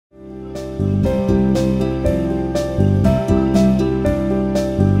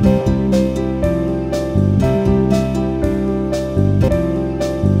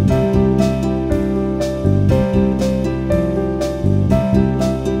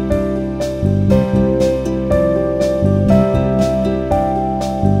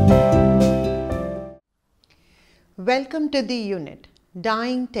Welcome to the unit,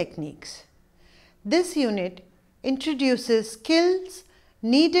 Dyeing Techniques. This unit introduces skills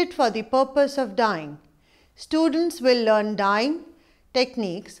needed for the purpose of dyeing. Students will learn dyeing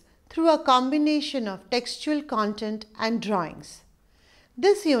techniques through a combination of textual content and drawings.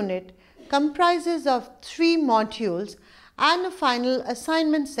 This unit comprises of 3 modules and a final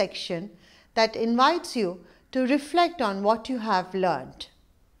assignment section that invites you to reflect on what you have learned.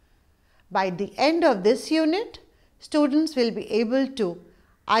 By the end of this unit, students will be able to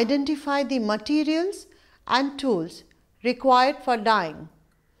identify the materials and tools required for dyeing,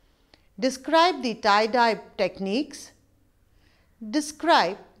 describe the tie-dye techniques,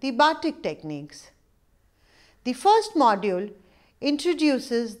 describe the batik techniques. The first module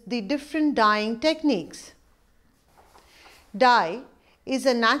introduces the different dyeing techniques. Dye is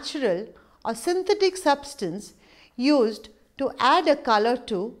a natural or synthetic substance used to add a color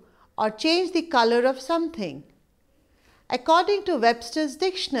to or change the color of something. According to Webster's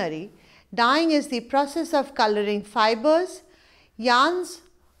dictionary, dyeing is the process of coloring fibers, yarns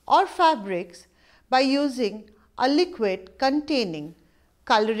or fabrics by using a liquid containing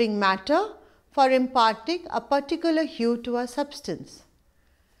coloring matter for imparting a particular hue to a substance.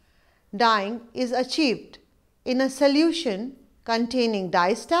 Dyeing is achieved in a solution containing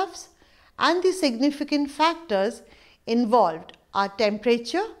dyestuffs, and the significant factors involved are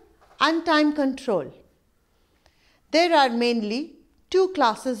temperature and time control. There are mainly 2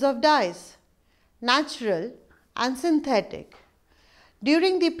 classes of dyes, natural and synthetic.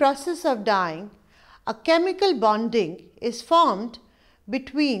 During the process of dyeing, a chemical bonding is formed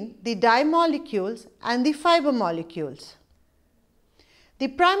between the dye molecules and the fiber molecules. The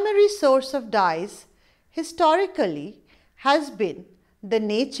primary source of dyes historically has been the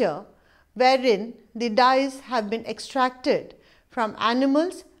nature wherein the dyes have been extracted from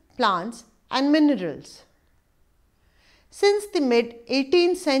animals, plants and minerals. Since the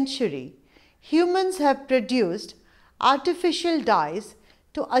mid-18th century, humans have produced artificial dyes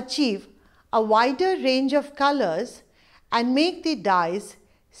to achieve a wider range of colors and make the dyes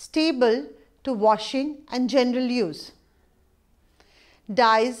stable to washing and general use.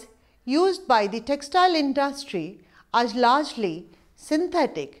 Dyes used by the textile industry are largely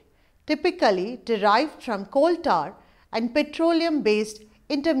synthetic, typically derived from coal tar and petroleum-based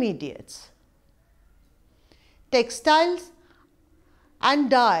intermediates. Textiles and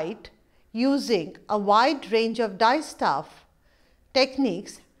dyed using a wide range of dye stuff,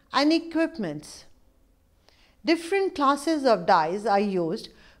 techniques and equipments. Different classes of dyes are used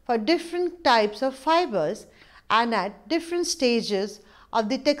for different types of fibers and at different stages of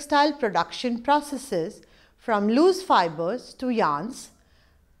the textile production processes, from loose fibers to yarns,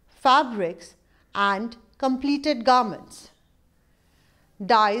 fabrics and completed garments.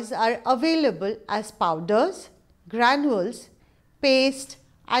 Dyes are available as powders, granules, paste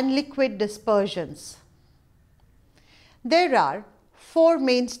and liquid dispersions. There are 4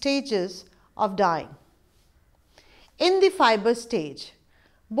 main stages of dyeing. In the fiber stage,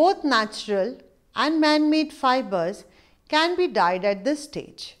 both natural and man-made fibers can be dyed at this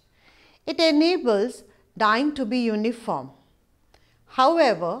stage. It enables dyeing to be uniform.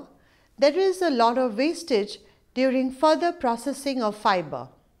 However, there is a lot of wastage during further processing of fiber.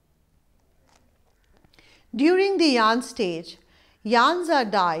 During the yarn stage, yarns are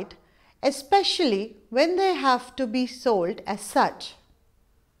dyed, especially when they have to be sold as such.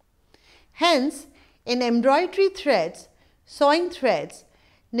 Hence, in embroidery threads, sewing threads,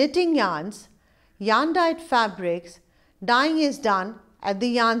 knitting yarns, yarn-dyed fabrics, dyeing is done at the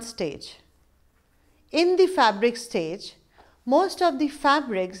yarn stage. In the fabric stage, most of the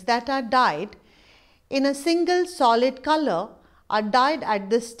fabrics that are dyed in a single solid color are dyed at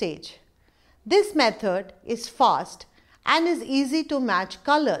this stage. This method is fast and is easy to match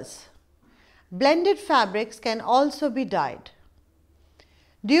colors. Blended fabrics can also be dyed.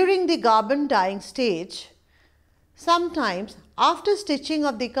 During the garment dyeing stage, sometimes after stitching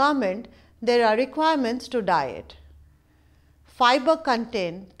of the garment, there are requirements to dye it. Fiber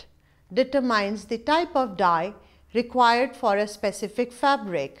content determines the type of dye required for a specific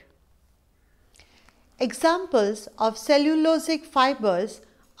fabric. Examples of cellulosic fibers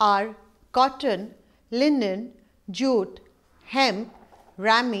are cotton, linen, jute, hemp,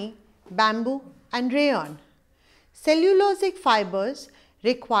 ramie, bamboo and rayon. Cellulosic fibers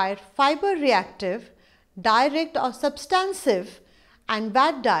require fiber reactive, direct or substantive and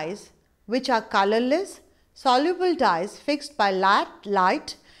vat dyes, which are colorless, soluble dyes fixed by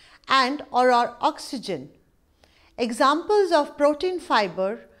light and or oxygen. Examples of protein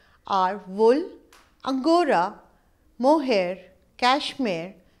fiber are wool, angora, mohair,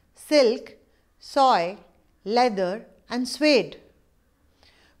 cashmere, silk, soy, leather and suede.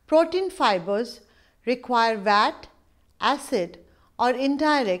 Protein fibers require vat, acid or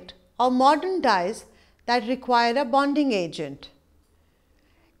indirect or modern dyes that require a bonding agent.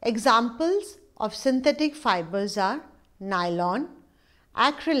 Examples of synthetic fibers are nylon,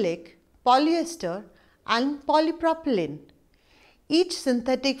 acrylic, polyester and polypropylene. Each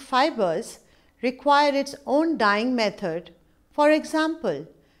synthetic fibers require its own dyeing method. For example,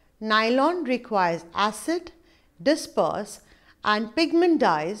 nylon requires acid, disperse and pigment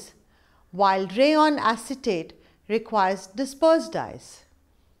dyes, while rayon acetate requires dispersed dyes.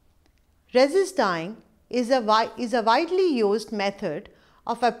 Resist dyeing is a widely used method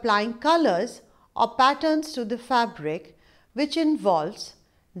of applying colors or patterns to the fabric, which involves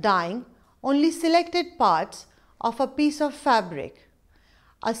dyeing only selected parts of a piece of fabric.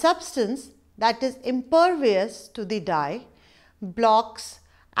 A substance that is impervious to the dye blocks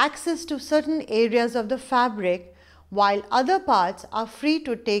access to certain areas of the fabric, while other parts are free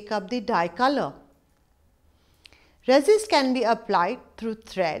to take up the dye color. Resist can be applied through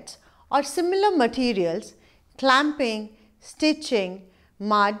threads or similar materials, clamping, stitching,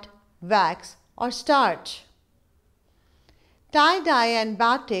 mud, wax or starch. Tie-dye and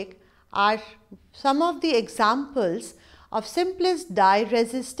batik are some of the examples of simplest dye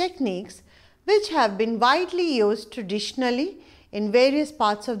resist techniques which have been widely used traditionally in various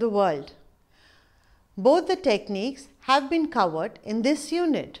parts of the world. Both the techniques have been covered in this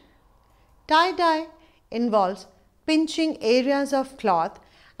unit. Tie-dye involves pinching areas of cloth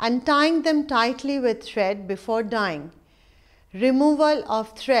and tying them tightly with thread before dyeing. Removal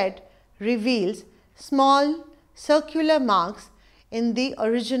of thread reveals small circular marks in the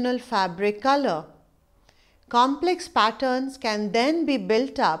original fabric color. Complex patterns can then be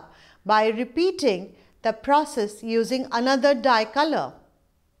built up by repeating the process using another dye color.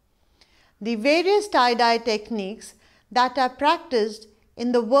 The various tie-dye techniques that are practiced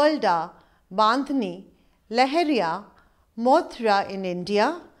in the world are Bandhani, Lehariya, Mothra in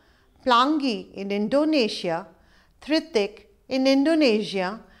India, Plangi in Indonesia, Tritik in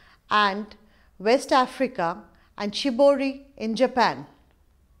Indonesia and West Africa, and Shibori in Japan.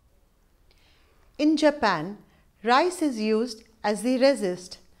 In Japan, rice is used as the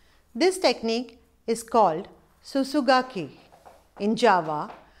resist. This technique is called susugaki. In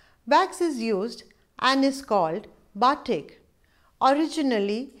Java, wax is used and is called batik.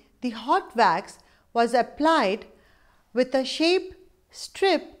 Originally, the hot wax was applied with a shape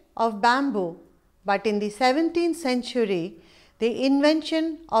strip of bamboo, but in the 17th century, the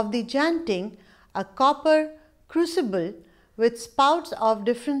invention of the janting, a copper crucible with spouts of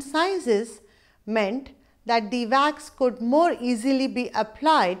different sizes, meant that the wax could more easily be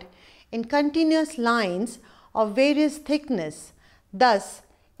applied in continuous lines of various thickness, thus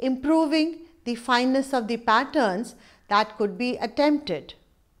improving the fineness of the patterns that could be attempted.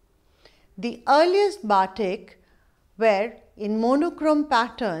 The earliest batik were in monochrome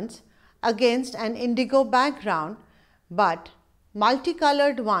patterns against an indigo background, but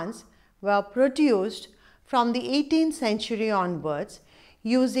multicolored ones were produced from the 18th century onwards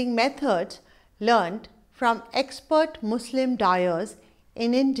using methods learnt from expert Muslim dyers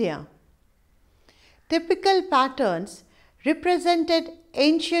in India. Typical patterns represented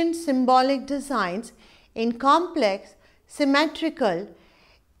ancient symbolic designs in complex, symmetrical,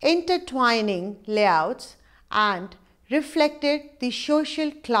 intertwining layouts and reflected the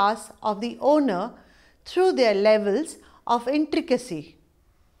social class of the owner through their levels of intricacy.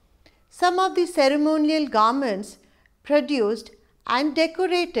 Some of the ceremonial garments produced and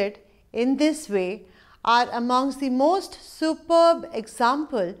decorated in this way are amongst the most superb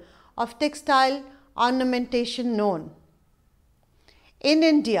example of textile ornamentation known. In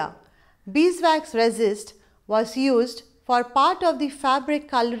India, beeswax resist was used for part of the fabric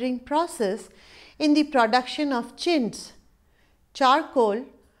coloring process in the production of chintz. Charcoal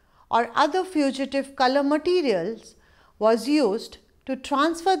or other fugitive color materials was used to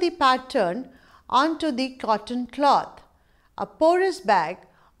transfer the pattern onto the cotton cloth. A porous bag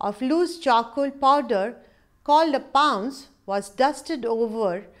of loose charcoal powder called a pounce was dusted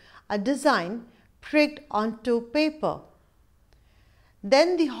over a design pricked onto paper.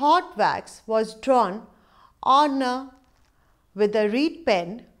 Then the hot wax was drawn on with a reed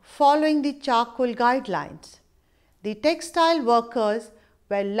pen following the charcoal guidelines. The textile workers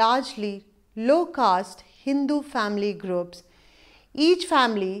were largely low-caste Hindu family groups, each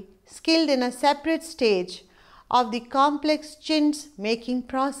family skilled in a separate stage of the complex chintz making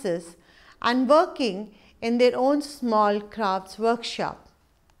process and working in their own small crafts workshop.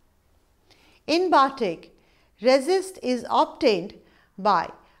 In batik, resist is obtained by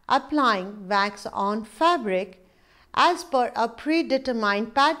applying wax on fabric as per a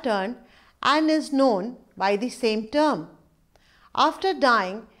predetermined pattern and is known by the same term. After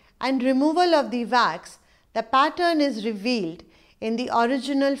dyeing and removal of the wax, the pattern is revealed in the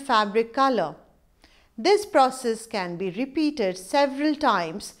original fabric color. This process can be repeated several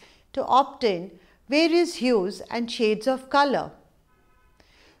times to obtain various hues and shades of color.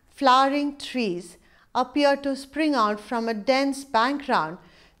 Flowering trees appear to spring out from a dense background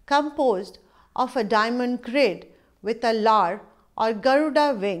composed of a diamond grid with a lar or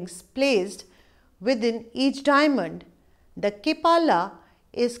Garuda wings placed within each diamond. The kipala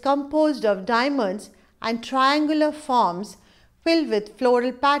is composed of diamonds and triangular forms filled with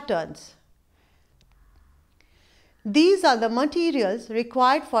floral patterns. These are the materials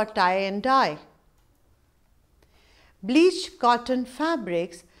required for tie and dye. Bleached cotton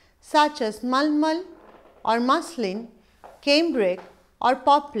fabrics such as malmal or muslin, cambric or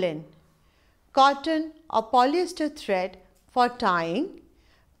poplin, cotton or polyester thread for tying,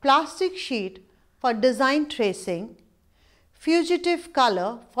 plastic sheet for design tracing, fugitive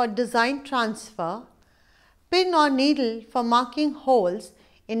color for design transfer, pin or needle for marking holes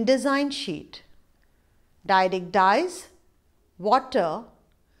in design sheet, direct dyes, water,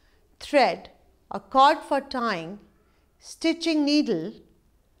 thread or cord for tying, stitching needle,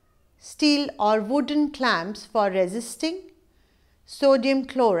 steel or wooden clamps for resisting, sodium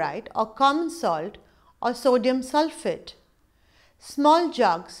chloride or common salt or sodium sulfate, small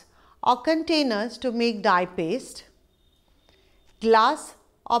jugs or containers to make dye paste, glass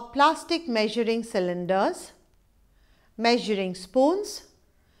or plastic measuring cylinders, measuring spoons,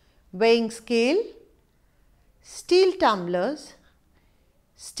 weighing scale, steel tumblers,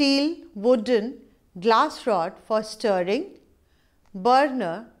 steel, wooden, glass rod for stirring,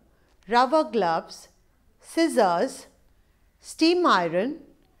 burner, rubber gloves, scissors, steam iron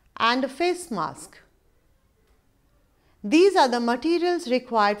and a face mask. These are the materials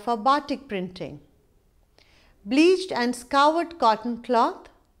required for batik printing. Bleached and scoured cotton cloth,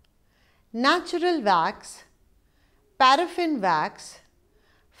 natural wax, paraffin wax,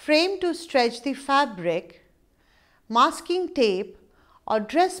 frame to stretch the fabric, masking tape or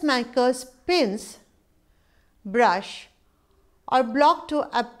dressmaker's pins, brush or block to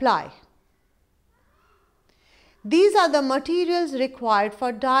apply. These are the materials required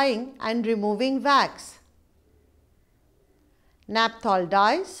for dyeing and removing wax. Naphthol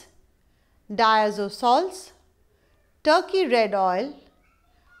dyes, diazosols, turkey red oil,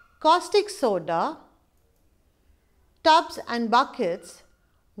 caustic soda, tubs and buckets,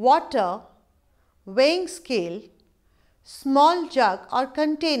 water, weighing scale, small jug or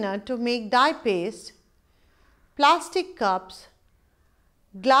container to make dye paste, plastic cups,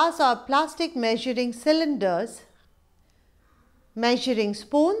 glass or plastic measuring cylinders, measuring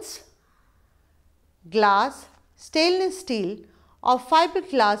spoons, glass, stainless steel or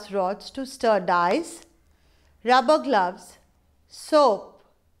fiberglass rods to stir dyes, rubber gloves, soap,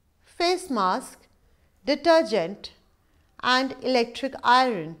 face mask, detergent and electric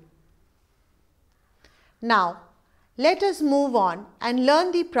iron. Now, let us move on and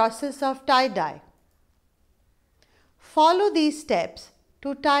learn the process of tie-dye. Follow these steps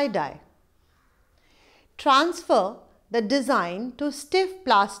to tie-dye. Transfer the design to stiff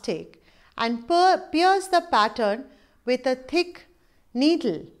plastic and pierce the pattern with a thick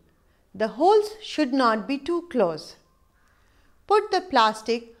needle. The holes should not be too close. Put the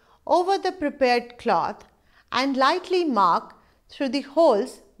plastic over the prepared cloth and lightly mark through the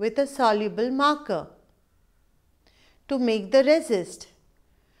holes with a soluble marker. To make the resist,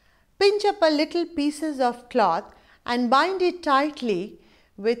 pinch up a little pieces of cloth and bind it tightly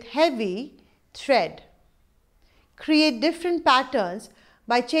with heavy thread. Create different patterns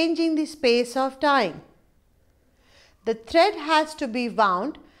by changing the space of tying. The thread has to be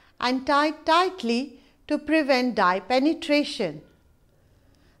wound and tied tightly to prevent dye penetration.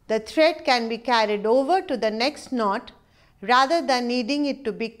 The thread can be carried over to the next knot rather than needing it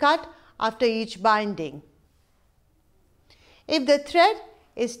to be cut after each binding. If the thread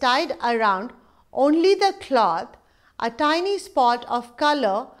is tied around only the cloth, a tiny spot of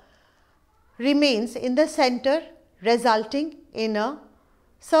color remains in the center, resulting in a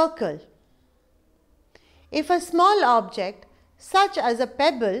circle. If a small object such as a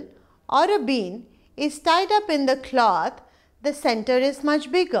pebble or a bean is tied up in the cloth, the center is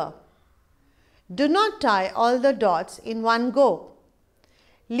much bigger. Do not tie all the dots in one go.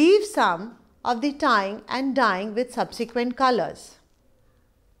 Leave some of the tying and dyeing with subsequent colors.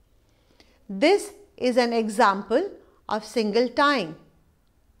 This is an example of single tying.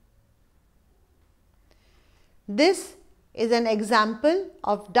 This is an example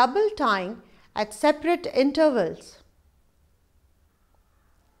of double tying at separate intervals.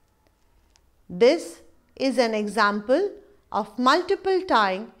 This is an example of multiple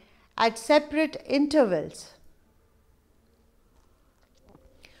tying at separate intervals.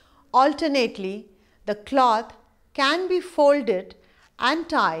 Alternately, the cloth can be folded and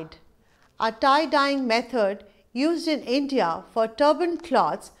tied, a tie-dyeing method used in India for turban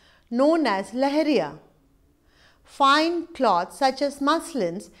cloths known as lahariya. Fine cloths such as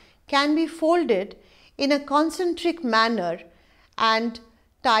muslins can be folded in a concentric manner and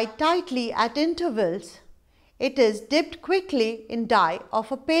tied tightly at intervals. It is dipped quickly in dye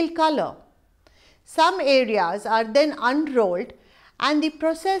of a pale color. Some areas are then unrolled and the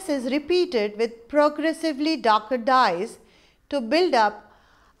process is repeated with progressively darker dyes to build up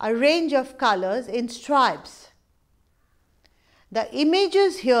a range of colors in stripes. The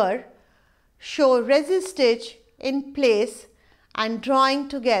images here show resi stitch in place and drawing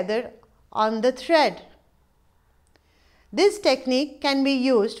together on the thread. This technique can be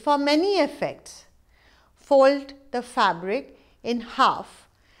used for many effects. Fold the fabric in half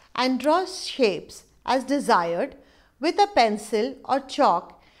and draw shapes as desired with a pencil or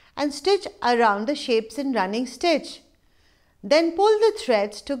chalk and stitch around the shapes in running stitch. Then pull the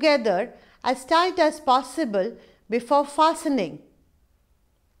threads together as tight as possible before fastening.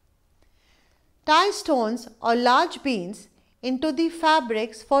 Tie stones or large beans into the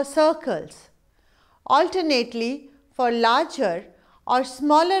fabrics for circles. Alternately, for larger or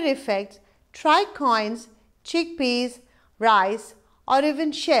smaller effects, try coins, chickpeas, rice or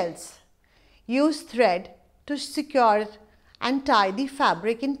even shells. Use thread to secure and tie the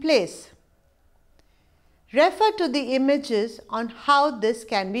fabric in place. Refer to the images on how this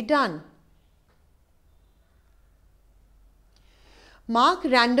can be done. Mark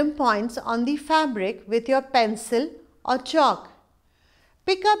random points on the fabric with your pencil or chalk.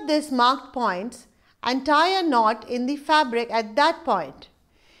 Pick up these marked points and tie a knot in the fabric at that point.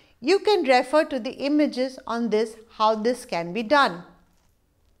 You can refer to the images on this, how this can be done.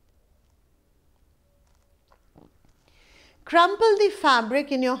 Crumple the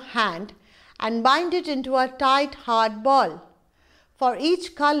fabric in your hand and bind it into a tight hard ball. For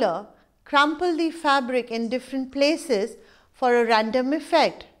each color, crumple the fabric in different places for a random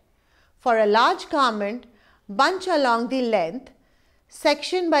effect. For a large garment, bunch along the length,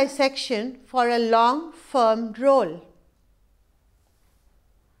 section by section for a long, firm roll.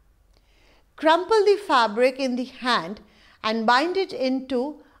 Crumple the fabric in the hand and bind it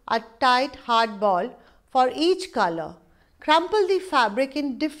into a tight hard ball for each color. Crumple the fabric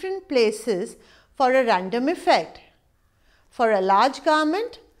in different places for a random effect. For a large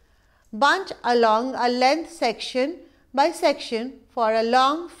garment, bunch along a length section by section for a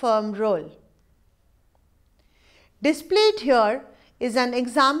long, firm roll. Displayed here is an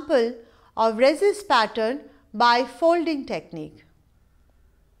example of resist pattern by folding technique.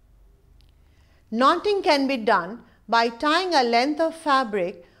 Knotting can be done by tying a length of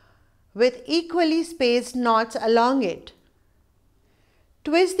fabric with equally spaced knots along it.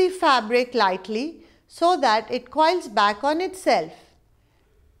 Twist the fabric lightly so that it coils back on itself.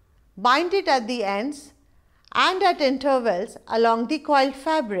 Bind it at the ends and at intervals along the coiled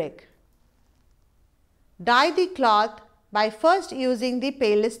fabric. Dye the cloth by first using the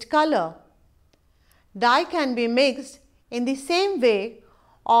palest color. Dye can be mixed in the same way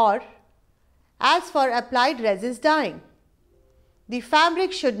or as for applied resist dyeing. The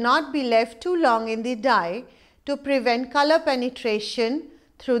fabric should not be left too long in the dye to prevent color penetration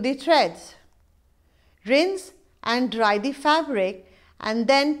through the threads. Rinse and dry the fabric and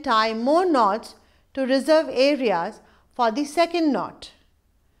then tie more knots to reserve areas for the second knot.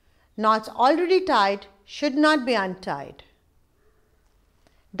 Knots already tied should not be untied.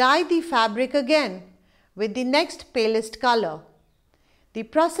 Dye the fabric again with the next palest color. The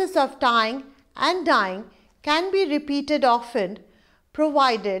process of tying and dyeing can be repeated often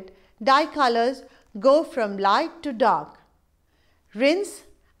provided dye colors go from light to dark. Rinse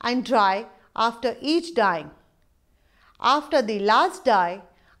and dry after each dyeing. After the last dye,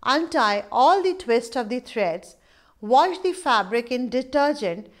 untie all the twists of the threads, wash the fabric in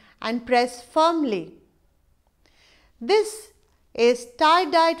detergent and press firmly. This is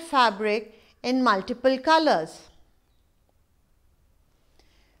tie-dyed fabric in multiple colors.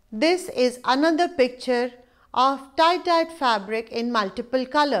 This is another picture of tie-dyed fabric in multiple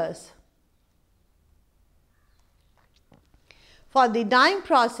colors. For the dyeing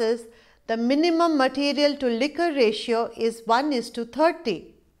process, the minimum material to liquor ratio is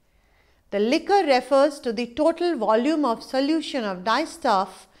 1:30. The liquor refers to the total volume of solution of dye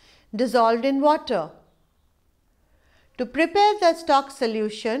stuff dissolved in water. To prepare the stock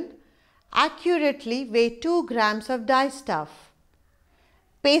solution, accurately weigh 2 grams of dye stuff.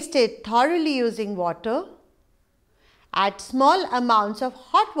 Paste it thoroughly using water. Add small amounts of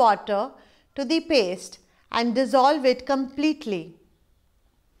hot water to the paste and dissolve it completely.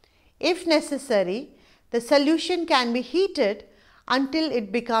 If necessary, the solution can be heated until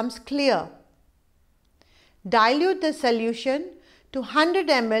it becomes clear. Dilute the solution to 100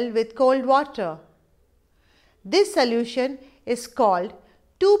 ml with cold water. This solution is called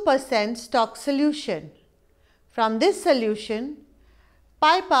 2% stock solution. From this solution,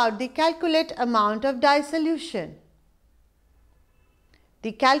 pipe out the calculate amount of dye solution.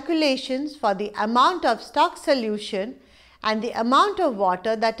 The calculations for the amount of stock solution and the amount of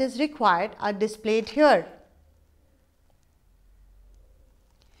water that is required are displayed here.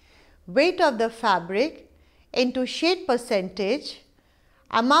 Weight of the fabric into shade percentage,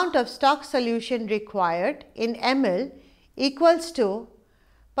 amount of stock solution required in ml equals to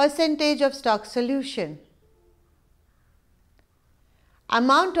percentage of stock solution.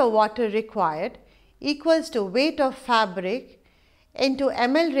 Amount of water required equals to weight of fabric into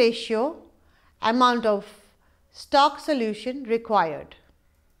ml ratio, amount of stock solution required.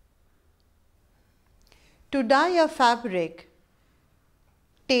 To dye a fabric,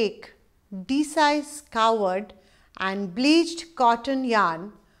 take D-size covered and bleached cotton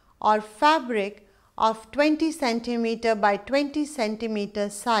yarn or fabric of 20 cm by 20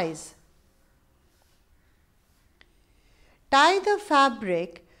 cm size. Tie the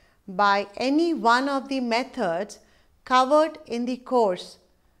fabric by any one of the methods covered in the course,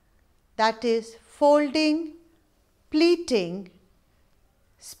 that is folding, pleating,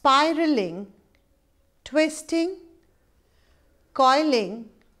 spiraling, twisting, coiling,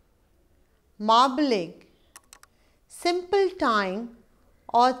 marbling, simple tying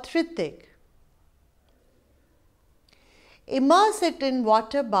or thrifting. Immerse it in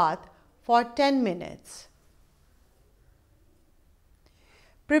water bath for 10 minutes.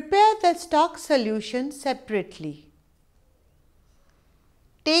 Prepare the stock solution separately.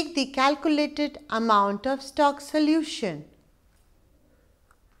 Take the calculated amount of stock solution.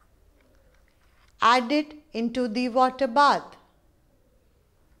 Add it into the water bath.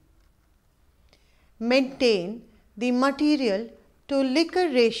 Maintain the material to liquor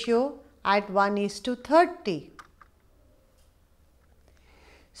ratio at 1:30.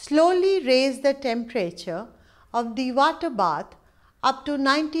 Slowly raise the temperature of the water bath up to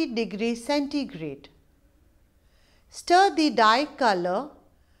 90 degrees centigrade. Stir the dye color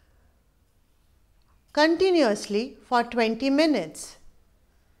continuously for 20 minutes.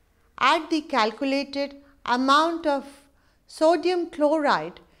 Add the calculated amount of sodium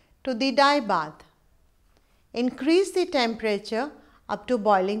chloride to the dye bath. Increase the temperature up to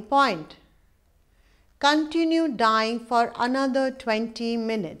boiling point. Continue dyeing for another 20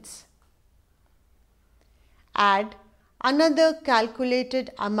 minutes. Add another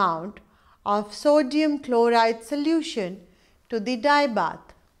calculated amount of sodium chloride solution to the dye bath.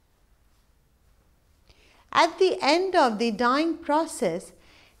 At the end of the dyeing process,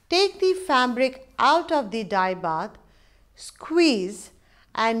 take the fabric out of the dye bath, squeeze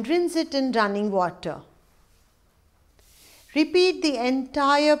and rinse it in running water. Repeat the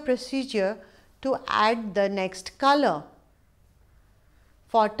entire procedure to add the next color.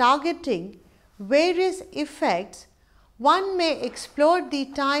 For targeting various effects, one may explore the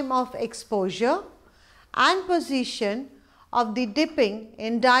time of exposure and position of the dipping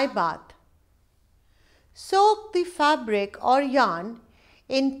in dye bath. Soak the fabric or yarn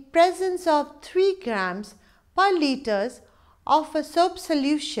in presence of 3 grams per liter of a soap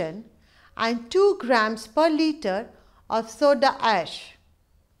solution and 2 grams per liter of soda ash.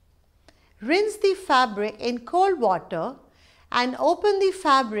 Rinse the fabric in cold water and open the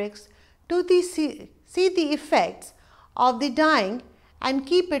fabrics to see the effects of the dyeing and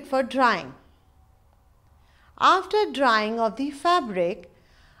keep it for drying. After drying of the fabric,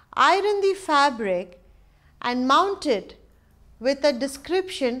 iron the fabric and mount it with a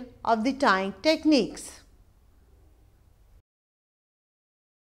description of the dyeing techniques.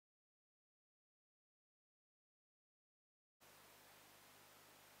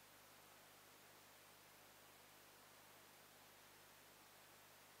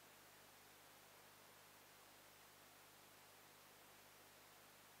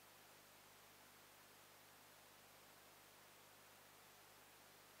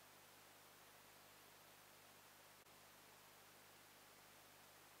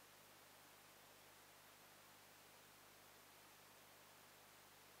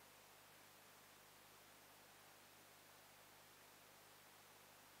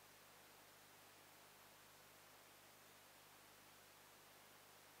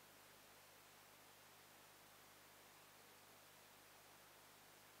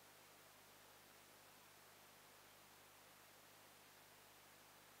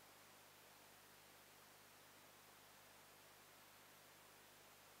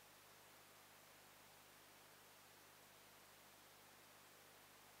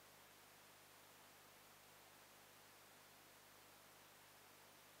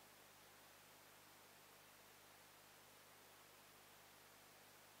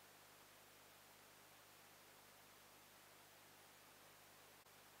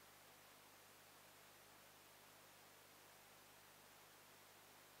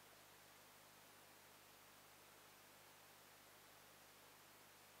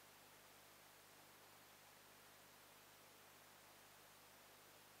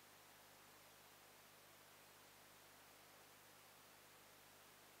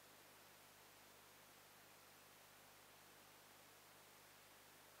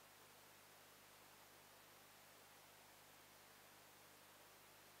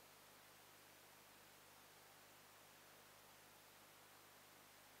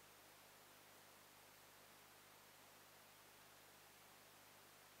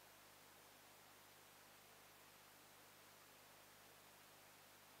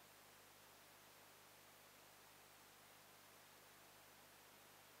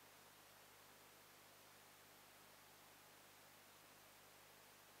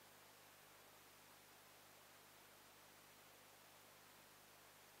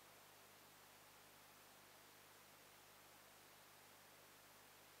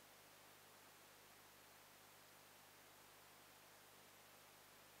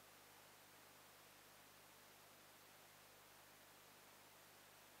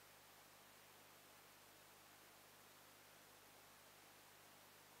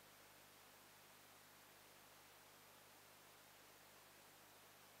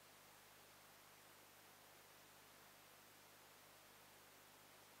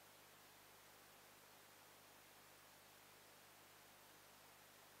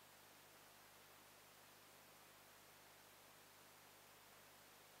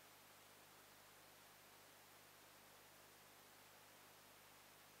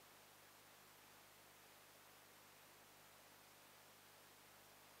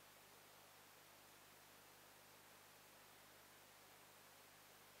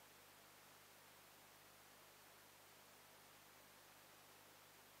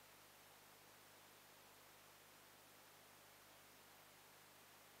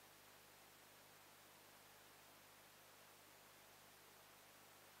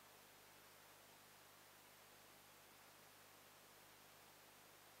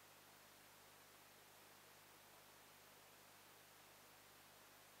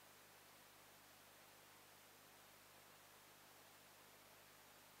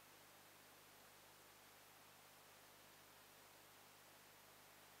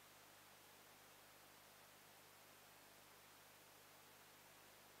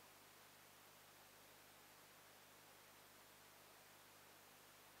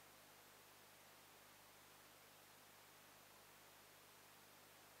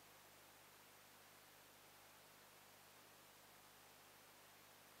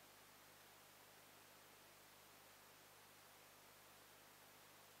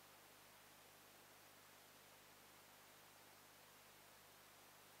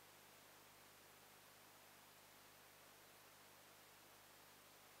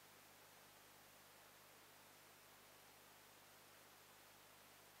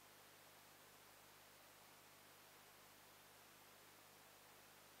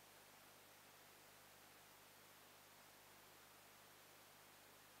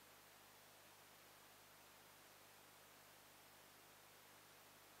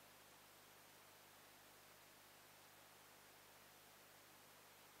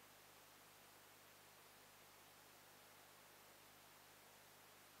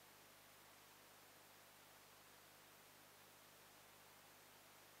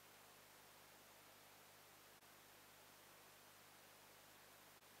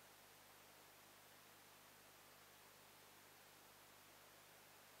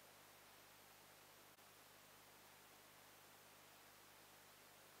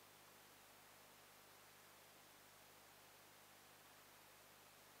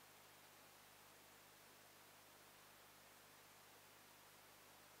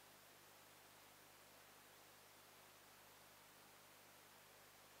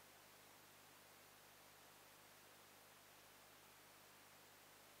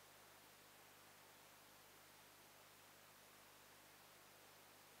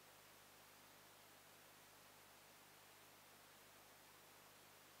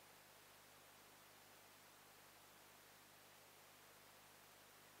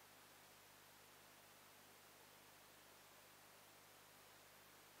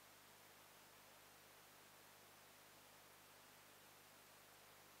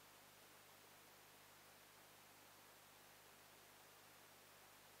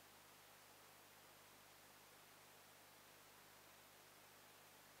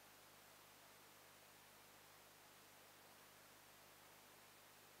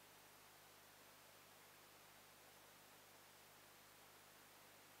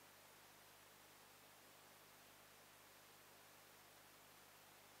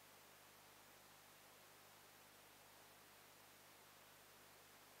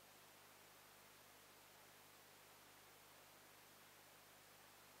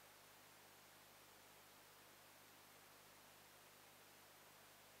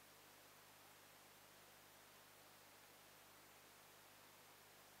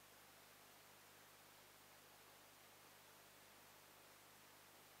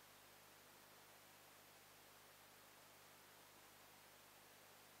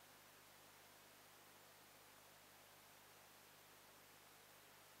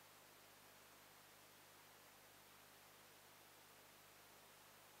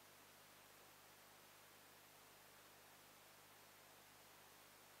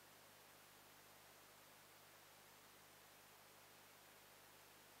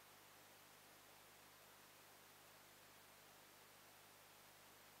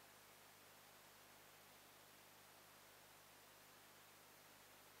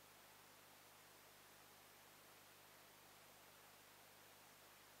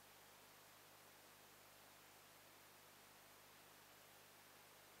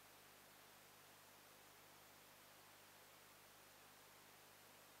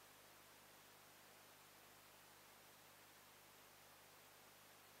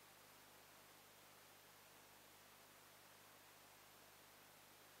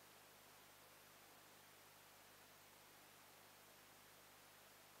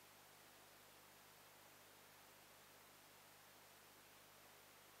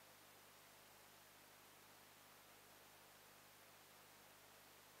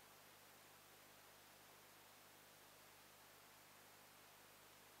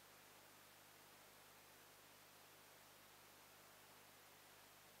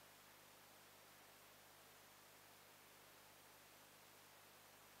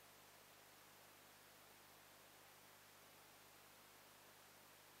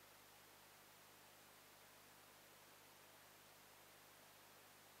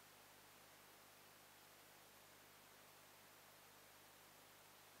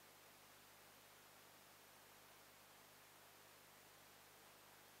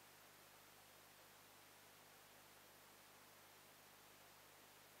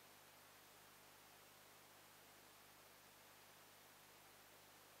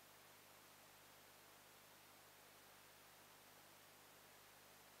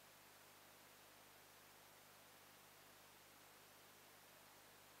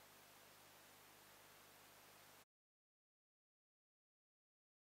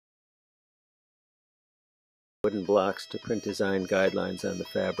 wooden blocks to print design guidelines on the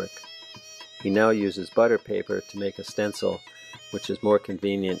fabric. He now uses butter paper to make a stencil, which is more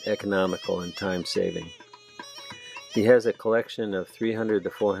convenient, economical, and time-saving. He has a collection of 300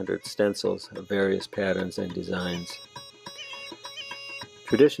 to 400 stencils of various patterns and designs.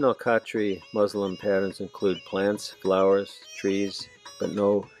 Traditional Khatri Muslim patterns include plants, flowers, trees, but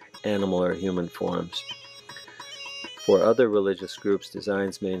no animal or human forms. For other religious groups,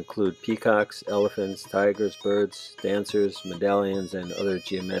 designs may include peacocks, elephants, tigers, birds, dancers, medallions, and other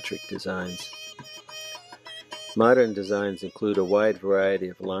geometric designs. Modern designs include a wide variety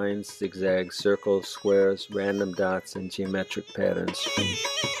of lines, zigzags, circles, squares, random dots, and geometric patterns.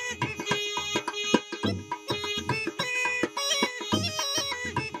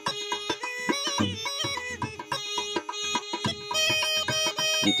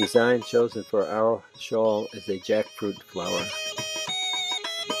 The design chosen for our shawl is a jackfruit flower.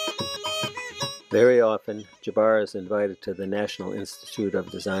 Very often, Jabbar is invited to the National Institute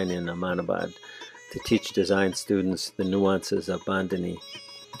of Design in Ahmedabad to teach design students the nuances of bandhani.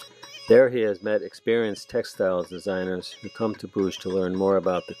 There he has met experienced textiles designers who come to Bhuj to learn more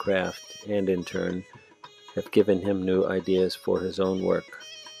about the craft and, in turn, have given him new ideas for his own work.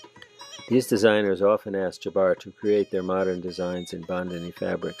 These designers often ask Jabbar to create their modern designs in bandhani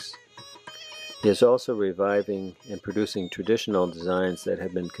fabrics. He is also reviving and producing traditional designs that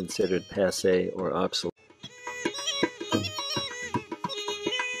have been considered passé or obsolete.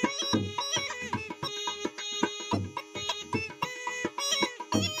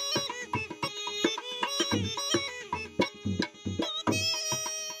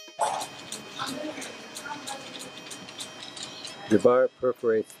 Jabbar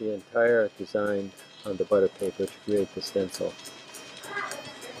perforates the entire design on the butter paper to create the stencil.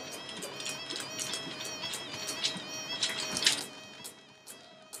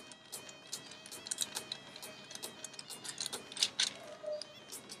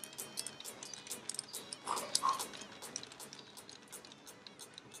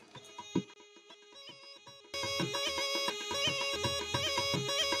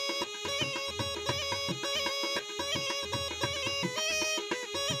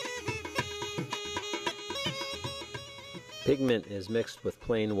 Pigment is mixed with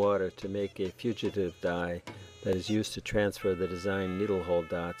plain water to make a fugitive dye that is used to transfer the design needle hole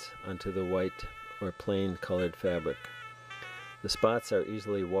dots onto the white or plain colored fabric. The spots are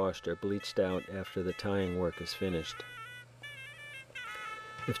easily washed or bleached out after the tying work is finished.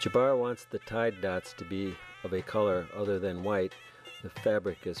 If Jabbar wants the tied dots to be of a color other than white, the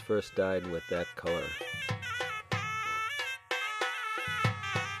fabric is first dyed with that color.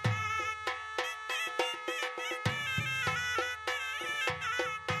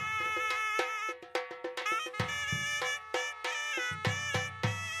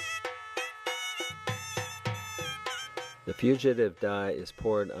 The fugitive dye is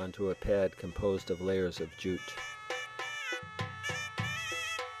poured onto a pad composed of layers of jute.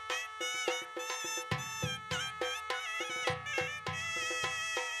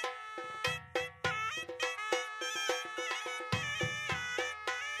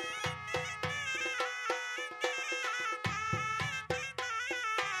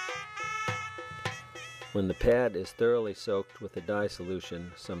 When the pad is thoroughly soaked with the dye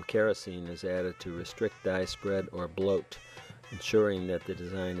solution, some kerosene is added to restrict dye spread or bloat, ensuring that the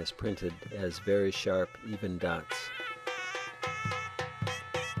design is printed as very sharp, even dots.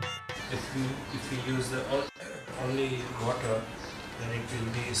 If you use the only water, then it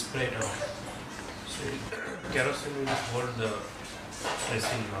will be sprayed out. So kerosene will hold the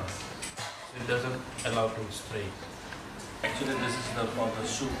resin on. So it doesn't allow to spray. Actually, this is for the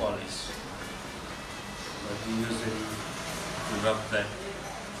shoe polish. But we use it to rub that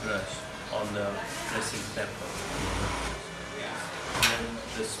brush on the pressing temper. And then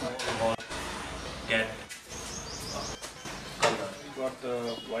the small ball get color. We got the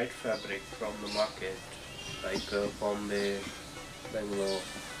white fabric from the market, like Bombay, Bangalore,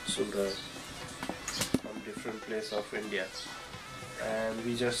 Surat, from different places of India. And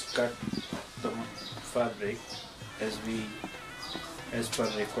we just cut the fabric as per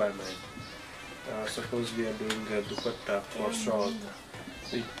requirement. Suppose we are doing a dupatta or shawl,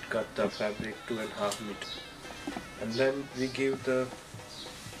 we cut the fabric 2.5 meters, and then we give the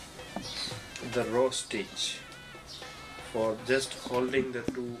raw stitch for just holding the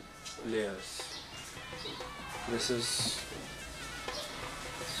two layers. This is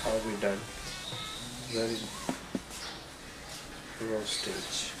how we done. Very raw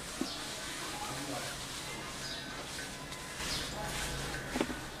stitch.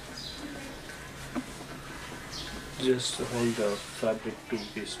 Just hold the fabric two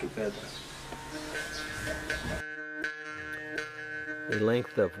pieces together. A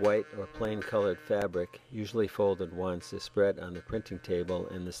length of white or plain colored fabric, usually folded once, is spread on the printing table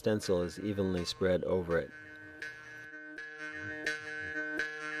and the stencil is evenly spread over it.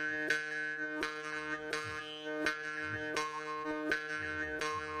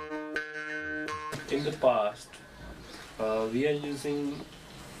 In the past, we are using,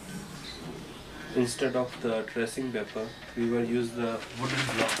 instead of the tracing paper, we will use the wooden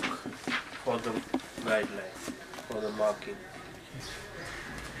block for the guideline, for the marking.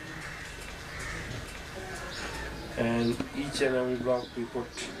 And each and every block we put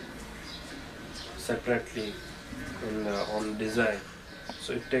separately on design.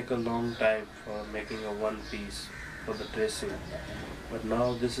 So it takes a long time for making a one piece for the tracing. But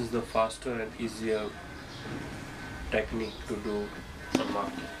now this is the faster and easier technique to do the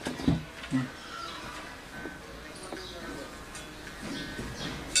marking.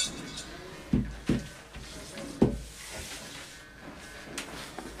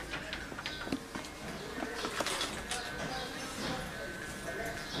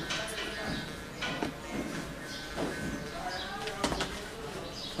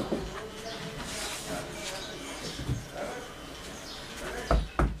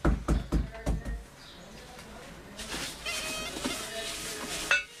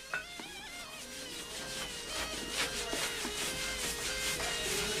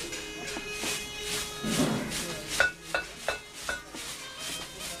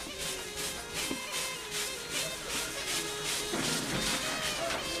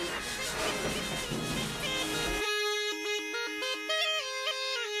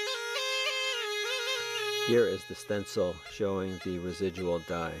 Here is the stencil showing the residual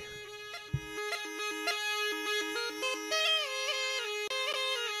dye.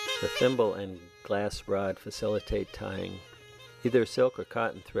 The thimble and glass rod facilitate tying. Either silk or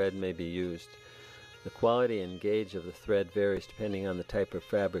cotton thread may be used. The quality and gauge of the thread varies depending on the type of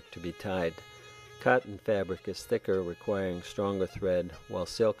fabric to be tied. Cotton fabric is thicker, requiring stronger thread, while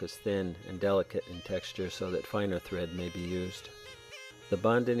silk is thin and delicate in texture so that finer thread may be used. The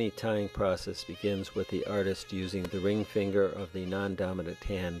bandhani tying process begins with the artist using the ring finger of the non-dominant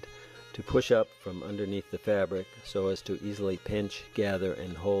hand to push up from underneath the fabric so as to easily pinch, gather,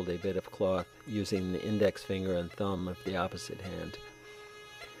 and hold a bit of cloth using the index finger and thumb of the opposite hand.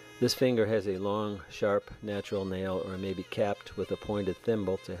 This finger has a long, sharp, natural nail or may be capped with a pointed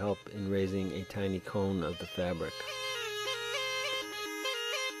thimble to help in raising a tiny cone of the fabric.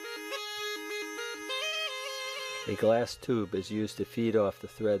 A glass tube is used to feed off the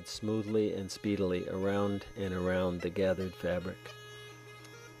thread smoothly and speedily around and around the gathered fabric.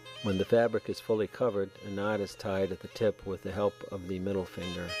 When the fabric is fully covered, a knot is tied at the tip with the help of the middle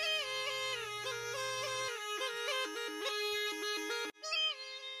finger.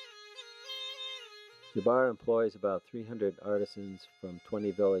 Jabbar employs about 300 artisans from 20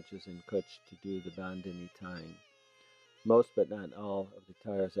 villages in Kutch to do the bandhani tying. Most but not all of the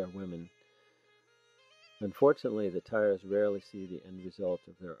tyers are women. Unfortunately, the tyers rarely see the end result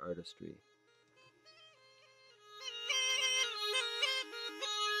of their artistry.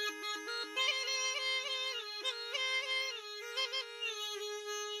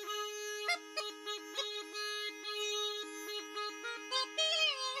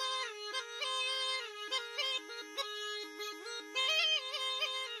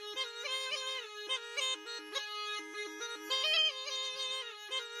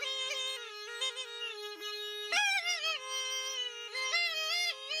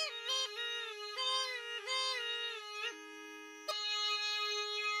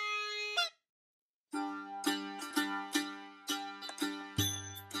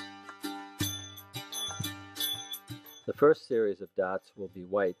 The first series of dots will be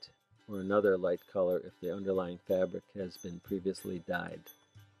white or another light color if the underlying fabric has been previously dyed.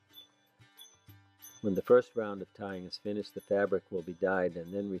 When the first round of tying is finished, the fabric will be dyed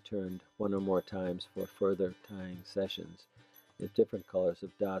and then returned one or more times for further tying sessions if different colors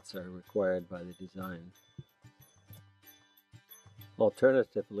of dots are required by the design.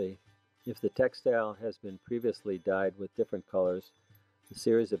 Alternatively, if the textile has been previously dyed with different colors, the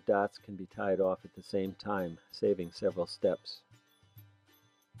series of dots can be tied off at the same time, saving several steps.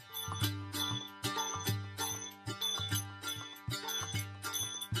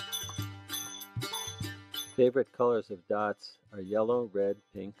 Favorite colors of dots are yellow, red,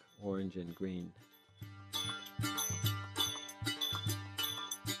 pink, orange, and green.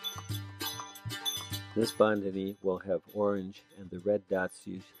 This bandhani will have orange and the red dots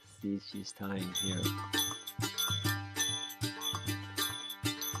you see she's tying here.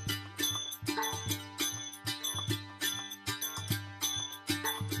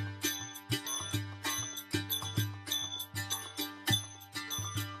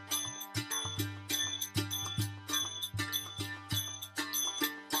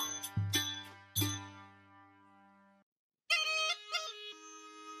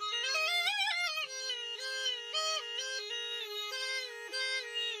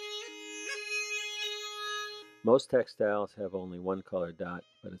 Most textiles have only one color dot,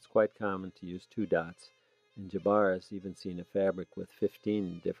 but it's quite common to use 2 dots, and Jabbar has even seen a fabric with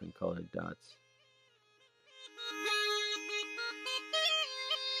 15 different colored dots.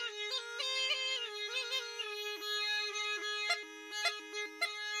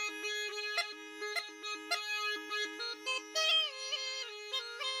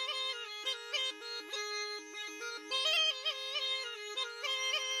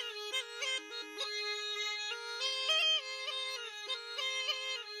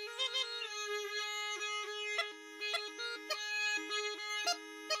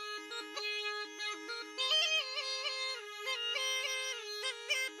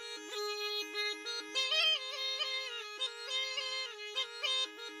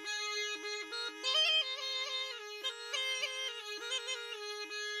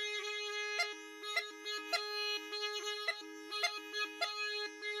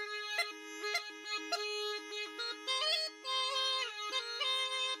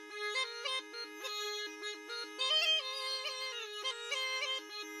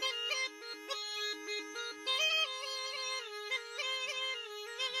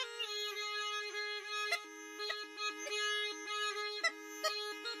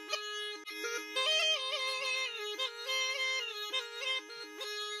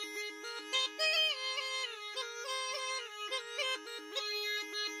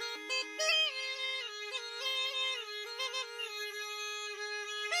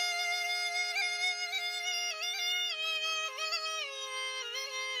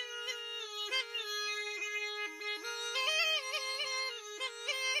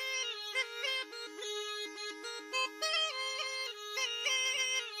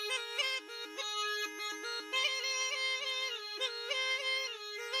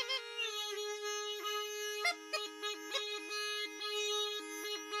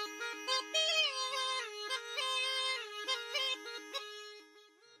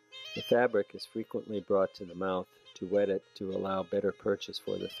 The fabric is frequently brought to the mouth to wet it to allow better purchase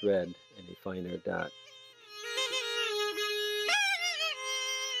for the thread and a finer dot.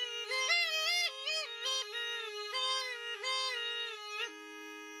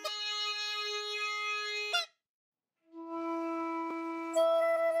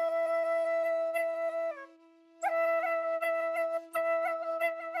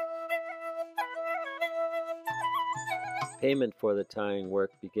 Payment for the tying work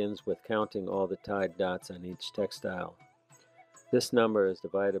begins with counting all the tied dots on each textile. This number is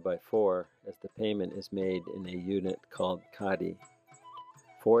divided by 4 as the payment is made in a unit called kadi.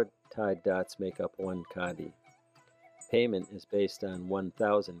 4 tied dots make up 1 kadi. Payment is based on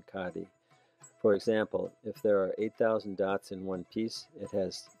 1,000 kadi. For example, if there are 8,000 dots in one piece, it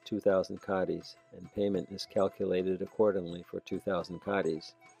has 2,000 kadis, and payment is calculated accordingly for 2,000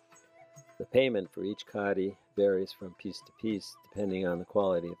 kadis. The payment for each kadi varies from piece to piece depending on the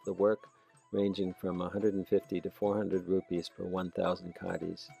quality of the work, ranging from 150 to 400 rupees per 1,000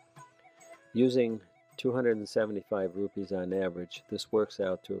 kadis. Using 275 rupees on average, this works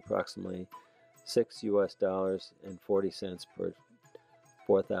out to approximately $6 per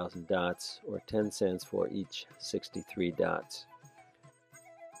 4,000 dots, or 10 cents for each 63 dots.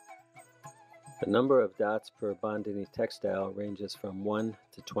 The number of dots per bandhani textile ranges from 1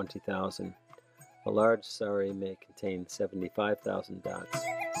 to 20,000. A large sari may contain 75,000 dots.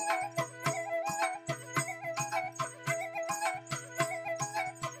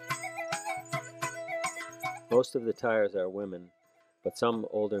 Most of the tyers are women, but some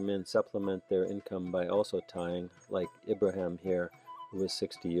older men supplement their income by also tying, like Ibrahim here, who is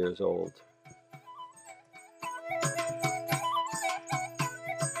 60 years old.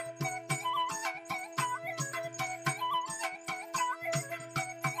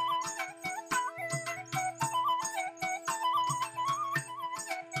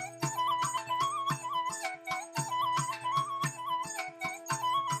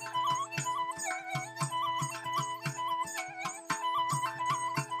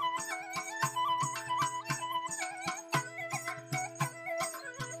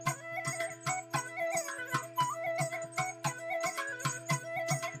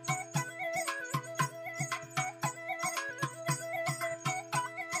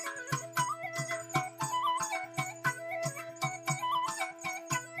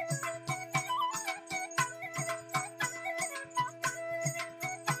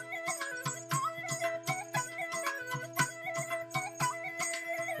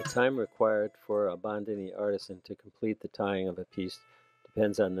 The time required for a bandhani artisan to complete the tying of a piece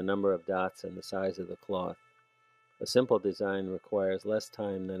depends on the number of dots and the size of the cloth. A simple design requires less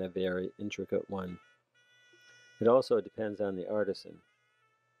time than a very intricate one. It also depends on the artisan.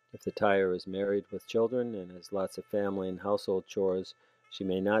 If the tyer is married with children and has lots of family and household chores, she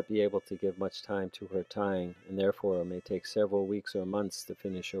may not be able to give much time to her tying, and therefore it may take several weeks or months to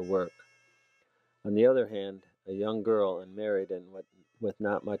finish her work. On the other hand, a young girl, unmarried and with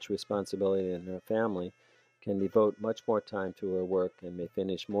not much responsibility in her family, can devote much more time to her work and may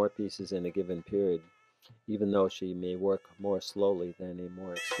finish more pieces in a given period, even though she may work more slowly than a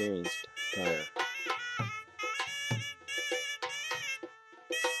more experienced tyer.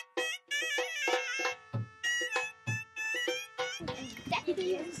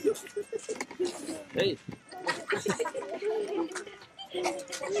 Hey!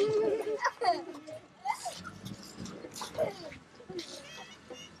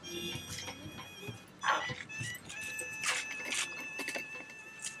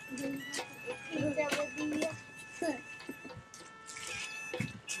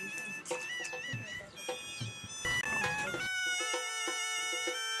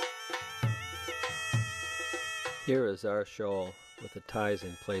 Here is our shawl with the ties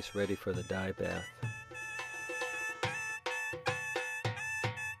in place ready for the dye bath.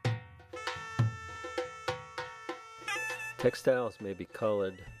 Textiles may be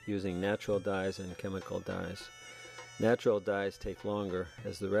colored using natural dyes and chemical dyes. Natural dyes take longer,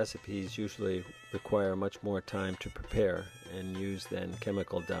 as the recipes usually require much more time to prepare and use than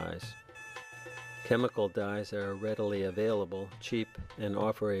chemical dyes. Chemical dyes are readily available, cheap, and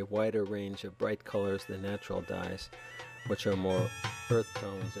offer a wider range of bright colors than natural dyes, which are more earth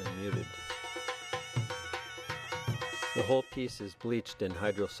tones and muted. The whole piece is bleached in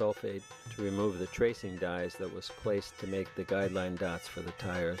hydrosulfate to remove the tracing dyes that was placed to make the guideline dots for the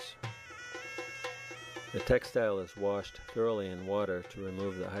tyers. The textile is washed thoroughly in water to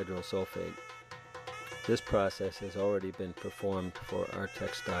remove the hydrosulfate. This process has already been performed for our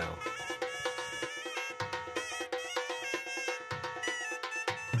textile.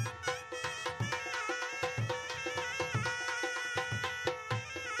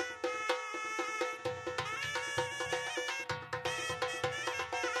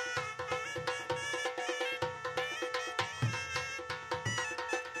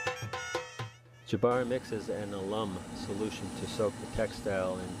 Jabbar mixes an alum solution to soak the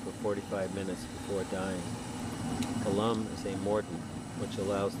textile in for 45 minutes before dyeing. Alum is a mordant, which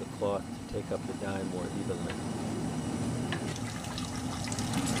allows the cloth to take up the dye more evenly.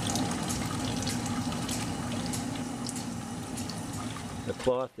 The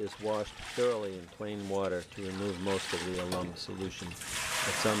cloth is washed thoroughly in plain water to remove most of the alum solution,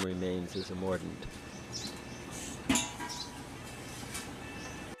 but some remains as a mordant.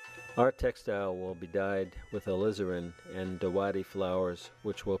 Our textile will be dyed with alizarin and dawati flowers,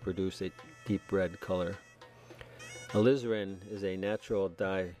 which will produce a deep red color. Alizarin is a natural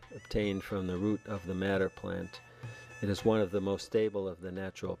dye obtained from the root of the madder plant. It is one of the most stable of the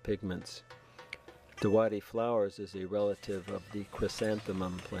natural pigments. Dawati flowers is a relative of the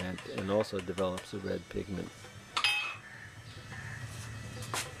chrysanthemum plant and also develops a red pigment.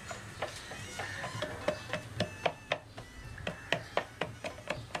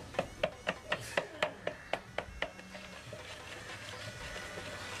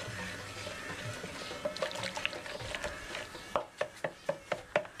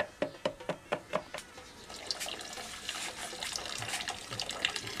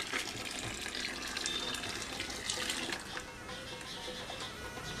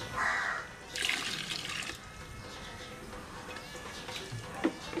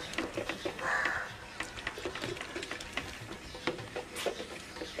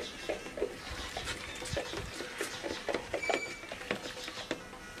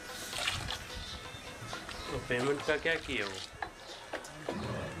 Payment का क्या किया वो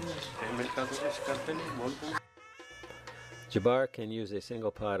payment का तो कुछ करते नहीं बोल Jabbar can use a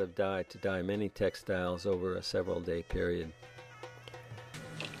single pot of dye to dye many textiles over a several-day period.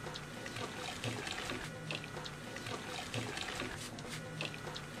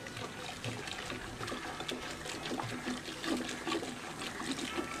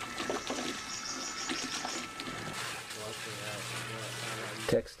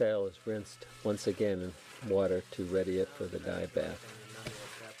 Textile is rinsed once again in water to ready it for the dye bath.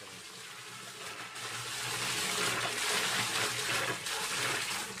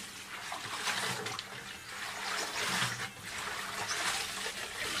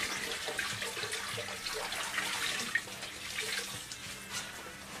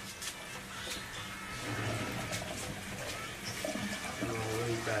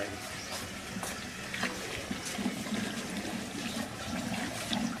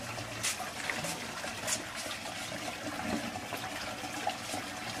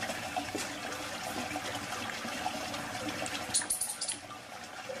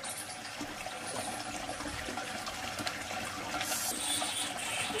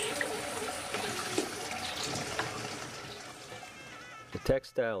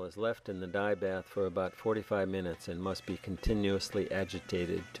 textile is left in the dye bath for about 45 minutes and must be continuously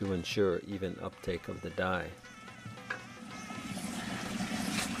agitated to ensure even uptake of the dye.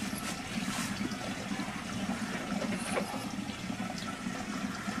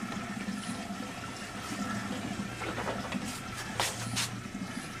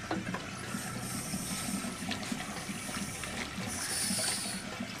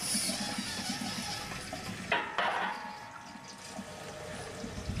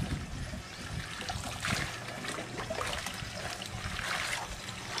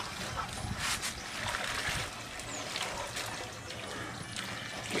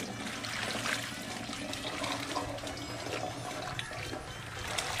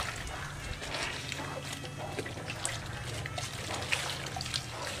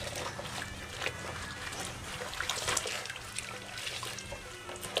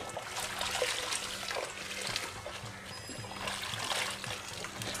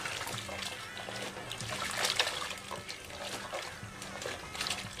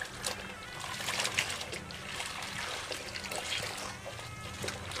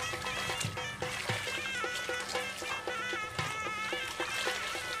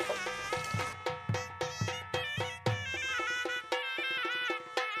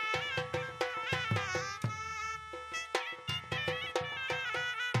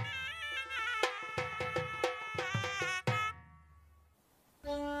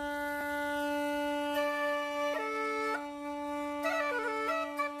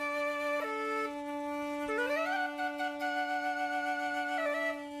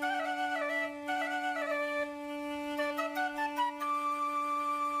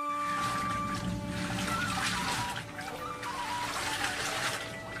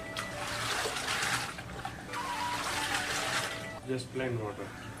 Just plain water.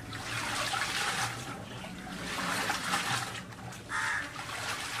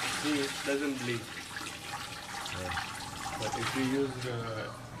 See, it doesn't bleed. But if you use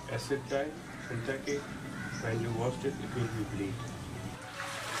acid dye, synthetic, when you wash it, it will be bleed.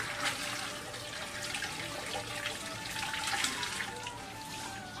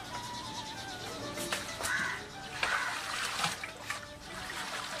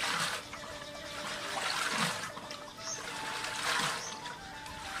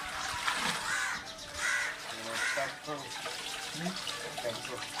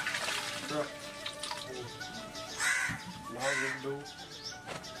 Now we'll do.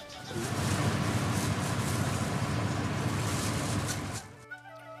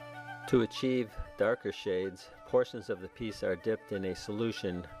 To achieve darker shades, portions of the piece are dipped in a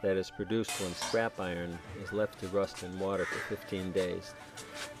solution that is produced when scrap iron is left to rust in water for 15 days,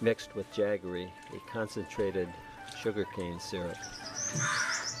 mixed with jaggery, a concentrated sugarcane syrup.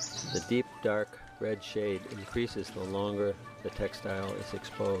 The deep, dark red shade increases the longer the textile is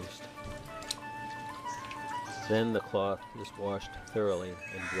exposed. Then the cloth is washed thoroughly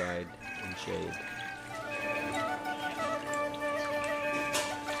and dried in shade.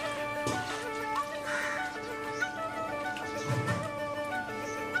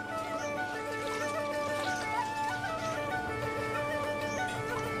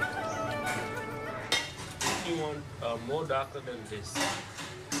 If you want more darker than this,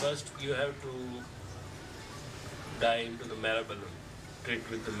 first you have to dye into the marabellum, treat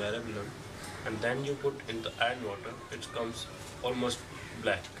with the marabellum, and then you put in the iron water, it comes almost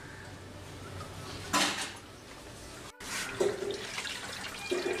black.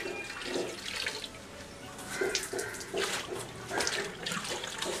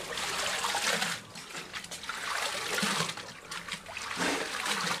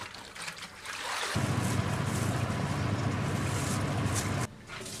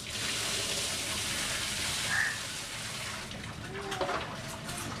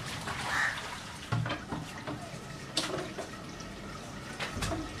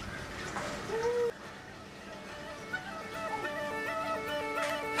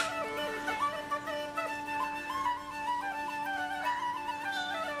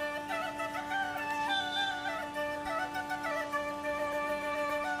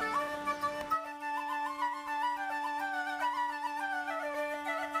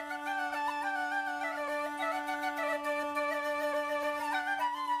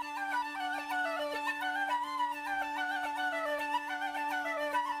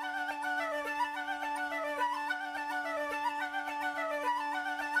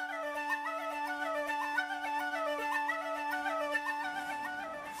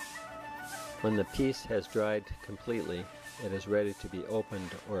 When the piece has dried completely, it is ready to be opened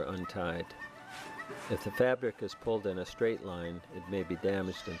or untied. If the fabric is pulled in a straight line, it may be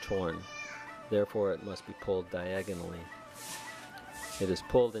damaged and torn. Therefore, it must be pulled diagonally. It is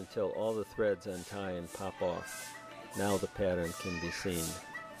pulled until all the threads untie and pop off. Now the pattern can be seen.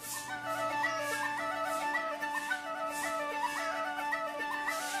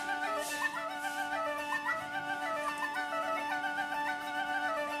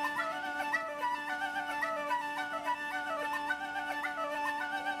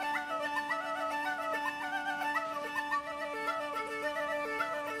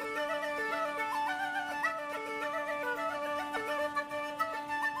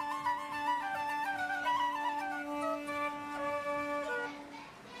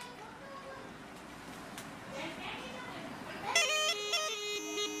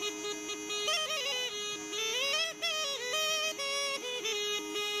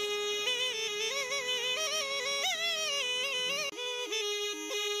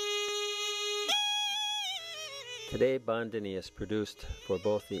 Today, bandhani is produced for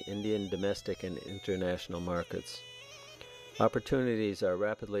both the Indian domestic and international markets. Opportunities are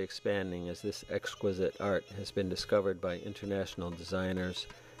rapidly expanding as this exquisite art has been discovered by international designers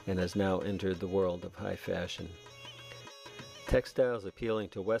and has now entered the world of high fashion. Textiles appealing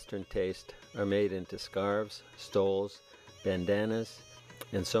to Western taste are made into scarves, stoles, bandanas,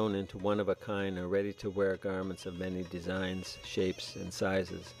 and sewn into one-of-a-kind or ready-to-wear garments of many designs, shapes, and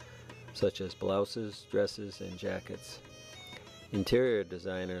sizes, such as blouses, dresses, and jackets. Interior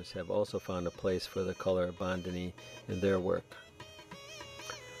designers have also found a place for the color bandhani in their work.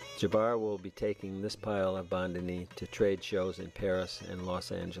 Jabbar will be taking this pile of bandhani to trade shows in Paris and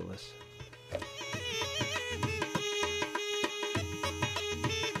Los Angeles.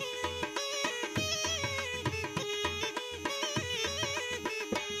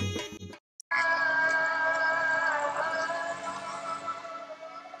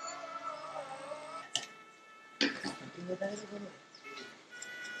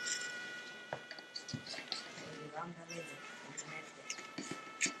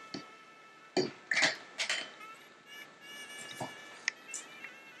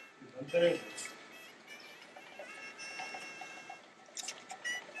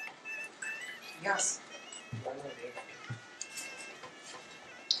 Yes.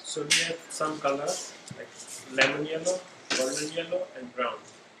 So we have some colors like lemon yellow, golden yellow, and brown.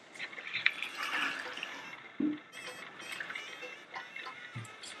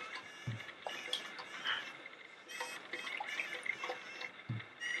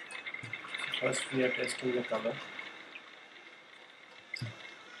 First we are testing the color.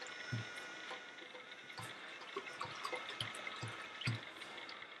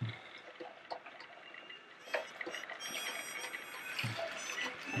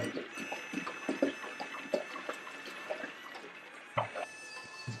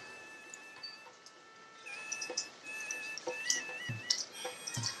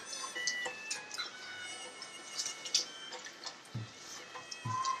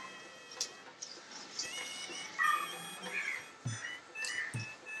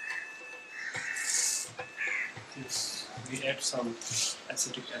 Yes, we add some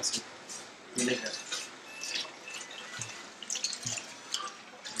acetic acid, vinegar.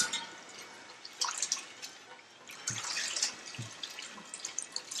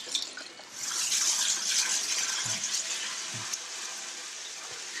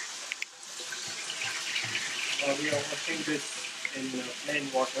 We are washing this in plain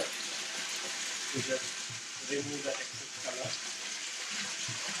water to just remove the excess color.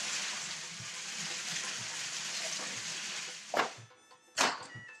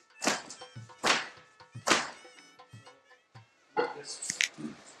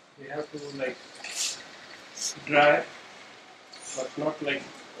 We have to like dry, but not like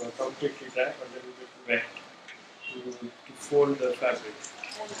completely dry, a little bit wet to fold the fabric.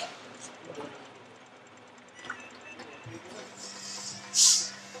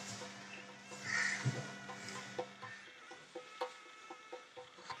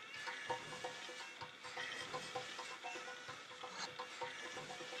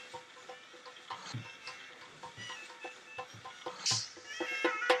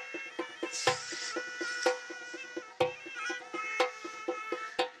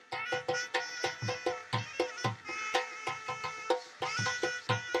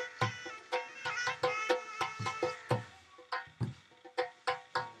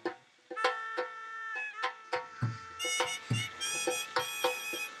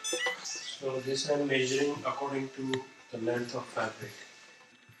 So this I am measuring according to the length of fabric.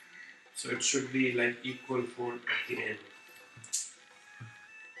 So it should be like equal fold at the end.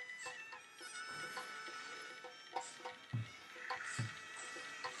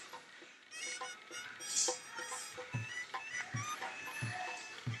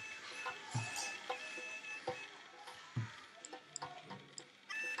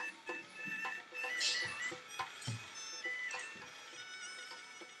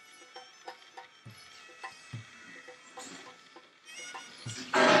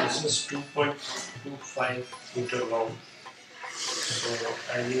 This is 2.25 meter long. So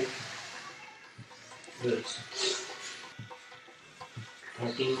I need this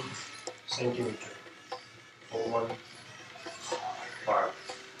 13 centimeter for one part.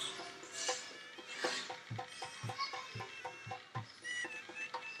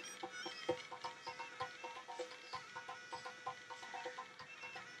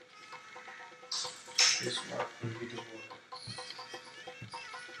 This part will be the border.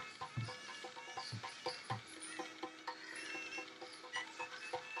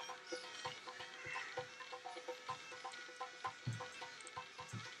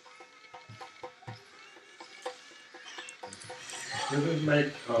 This is my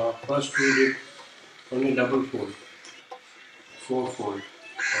first we did only double fold, 4-fold.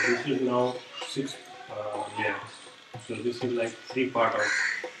 This is now 6 layers. So this is like 3 part of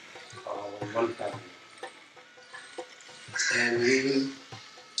one fabric. And we will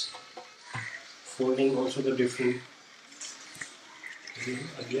folding also the different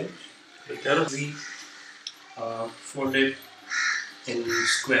again. The curve we folded in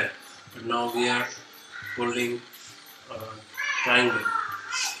square, but now we are folding triangle.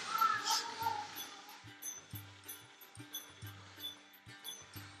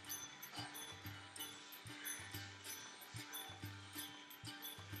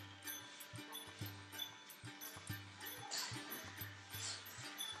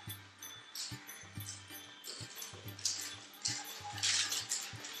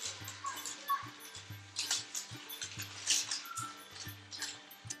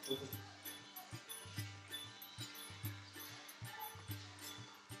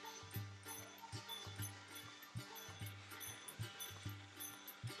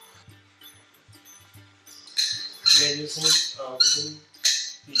 We are using wooden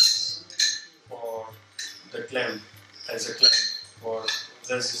piece for the clamp, as a clamp for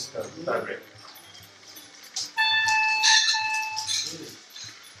this fabric.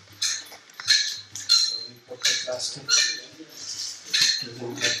 So we put the plastic. It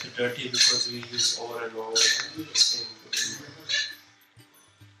doesn't get dirty because we use over and over the same wooden.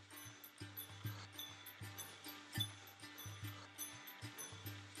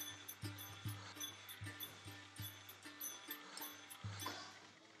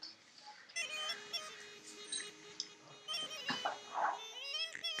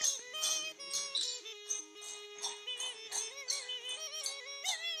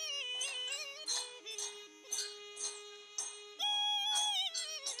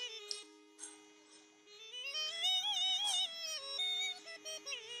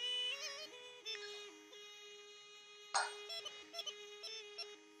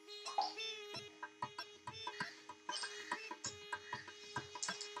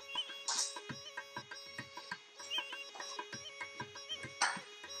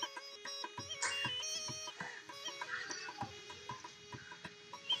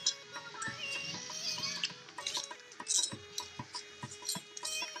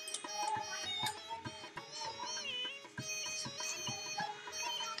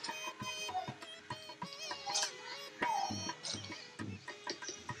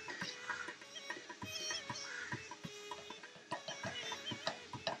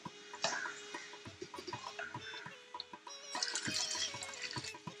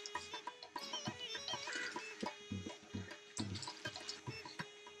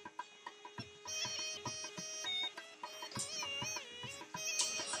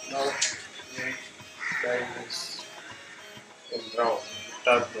 Now we are dyeing this in brown,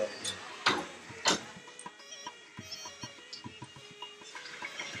 dark brown.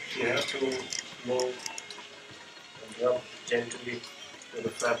 You have to move and rub gently to the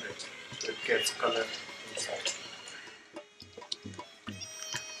fabric so it gets color inside.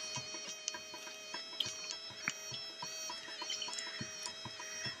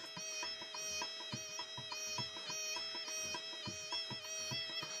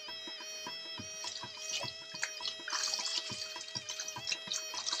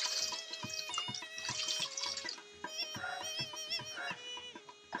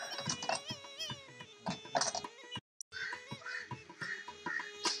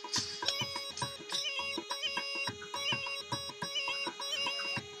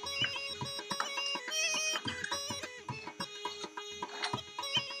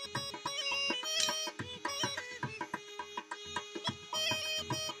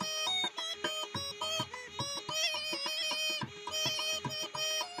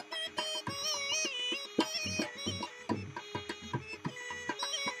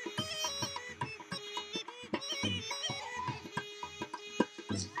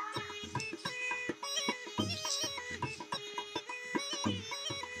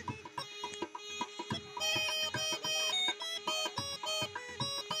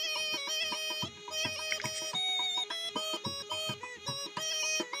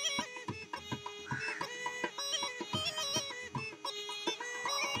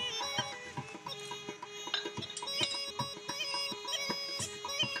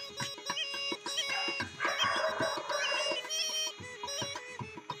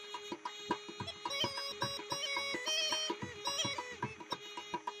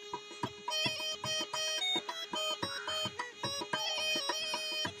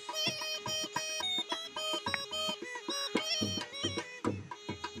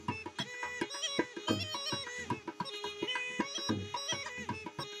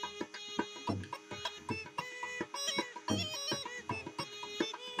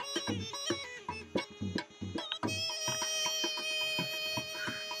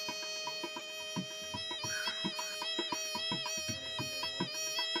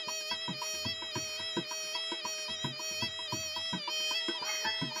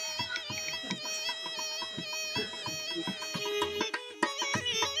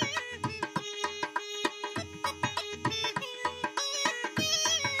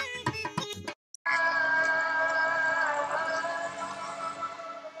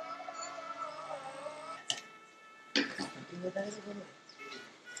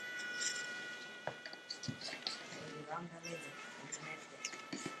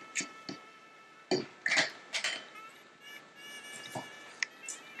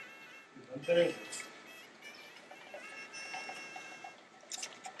 Very good.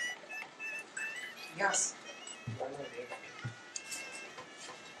 Yes.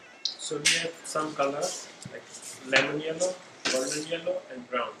 So we have some colors like lemon yellow, golden yellow, and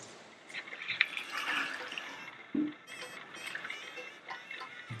brown.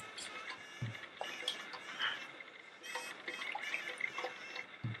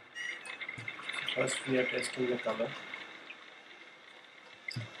 First we are testing the color.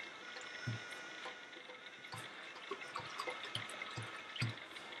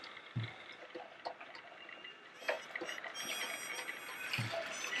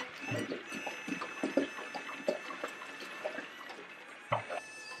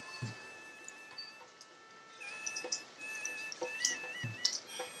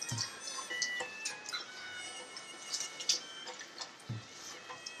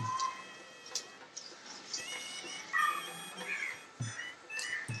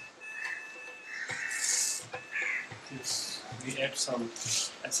 We add some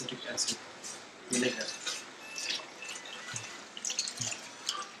acetic acid, vinegar.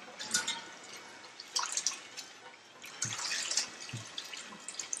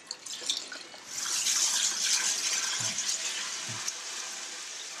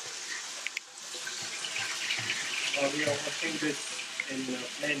 Now we are washing this in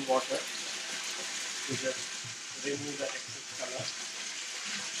plain water to just remove the excess color.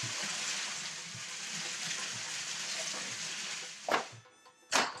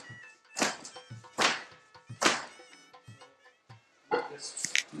 This,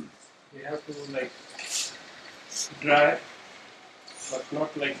 we have to like dry, but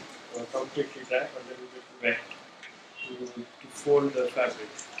not like completely dry, a little bit wet to fold the fabric.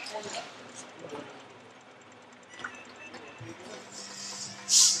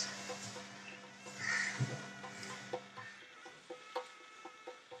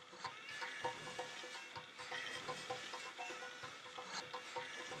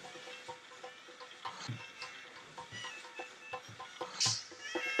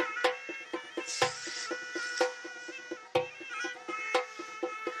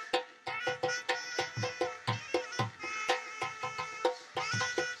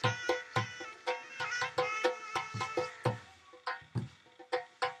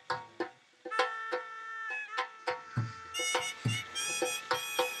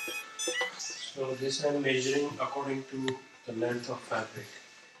 So this I am measuring according to the length of fabric.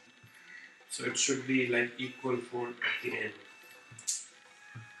 So it should be like equal fold at the end.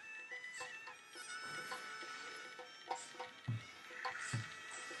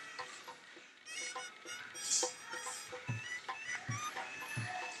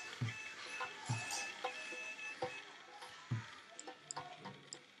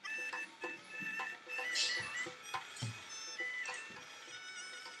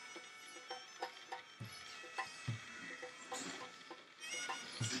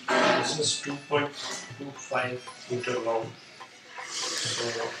 This is 2.25 meter long.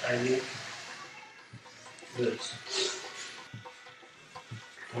 So I need this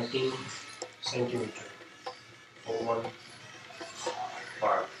 13 centimeter for one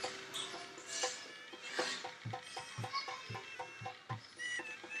part.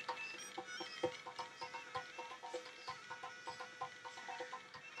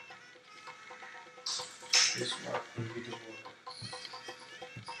 This part will be the border.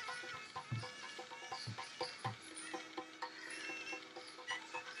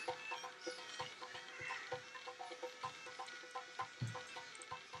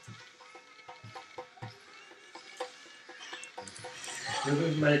 This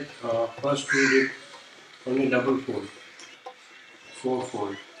is like first we did only double fold, 4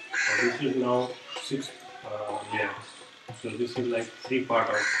 fold. This is now 6 layers. So this is like 3 part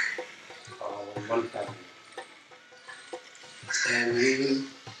of one fabric. And we will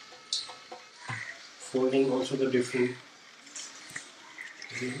folding also the different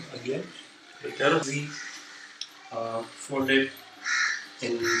again. Later we folded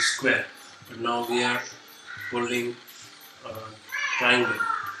in square, but now we are folding triangle.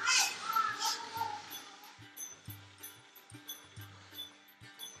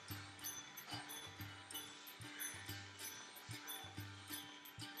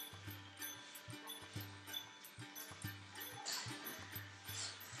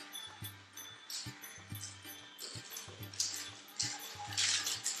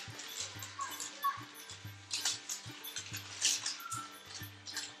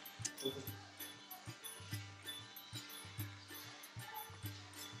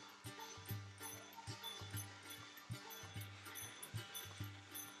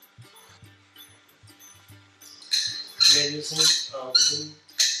 We are using wooden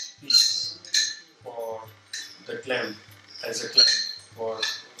piece. the clamp as a clamp for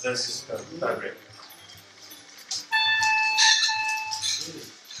this fabric.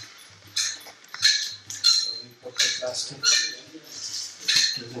 So we put the plastic.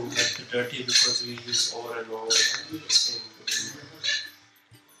 It doesn't get dirty because we use over and over the same.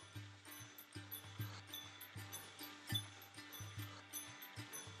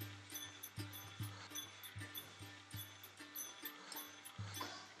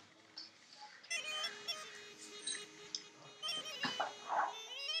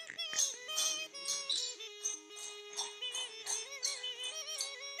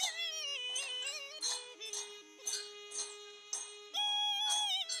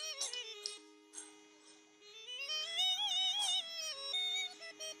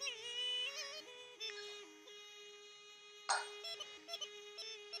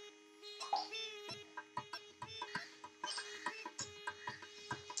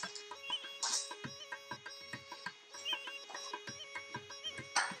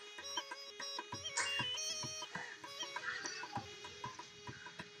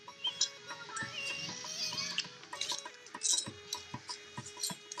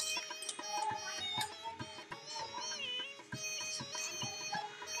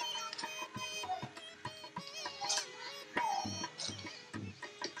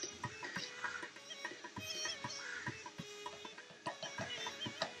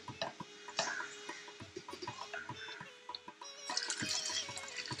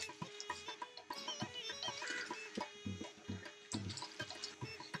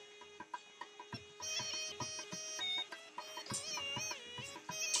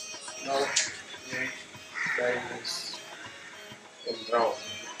 Now we dye this in brown,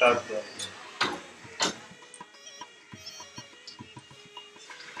 dark brown.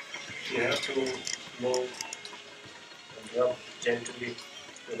 You have to move and rub gently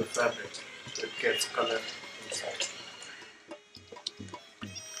to the fabric so it gets color inside.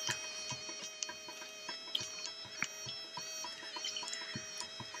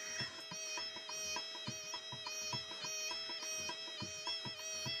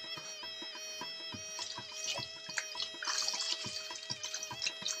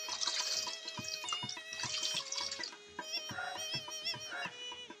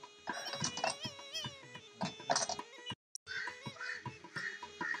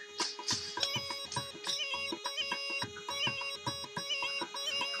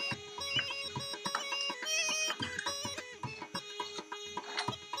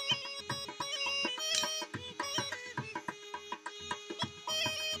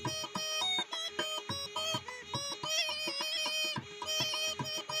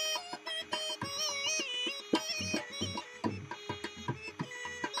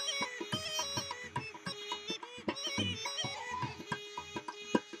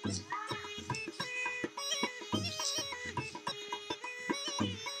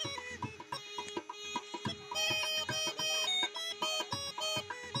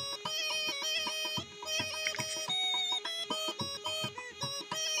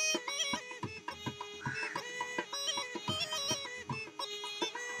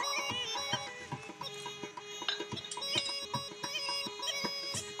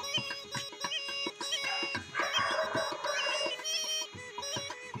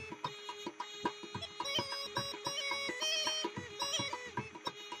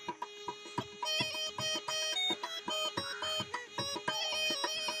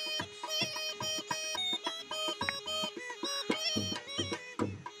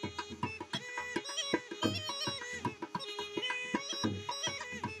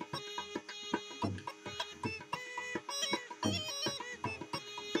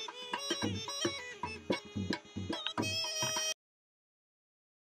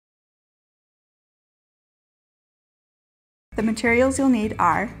 The materials you'll need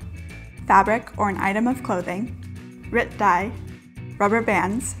are fabric or an item of clothing, RIT dye, rubber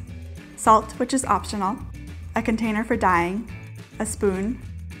bands, salt, which is optional, a container for dyeing, a spoon,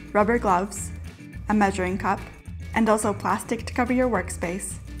 rubber gloves, a measuring cup, and also plastic to cover your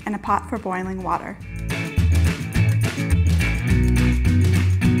workspace, and a pot for boiling water.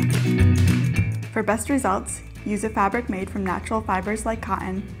 For best results, use a fabric made from natural fibers like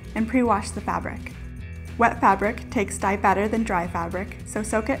cotton and pre-wash the fabric. Wet fabric takes dye better than dry fabric, so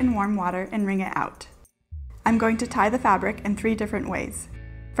soak it in warm water and wring it out. I'm going to tie the fabric in 3 different ways.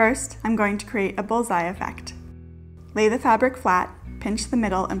 First, I'm going to create a bullseye effect. Lay the fabric flat, pinch the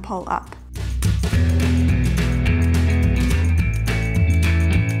middle, and pull up.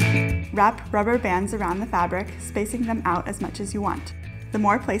 Wrap rubber bands around the fabric, spacing them out as much as you want. The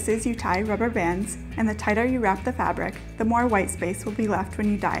more places you tie rubber bands, and the tighter you wrap the fabric, the more white space will be left when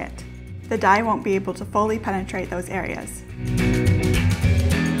you dye it. the dye won't be able to fully penetrate those areas.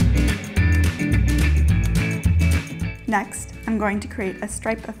 Next, I'm going to create a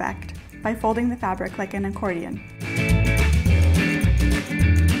stripe effect by folding the fabric like an accordion.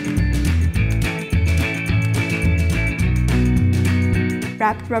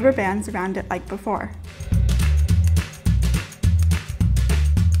 Wrap rubber bands around it like before.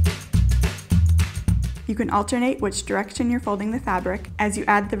 You can alternate which direction you're folding the fabric as you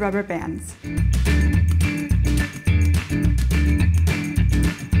add the rubber bands.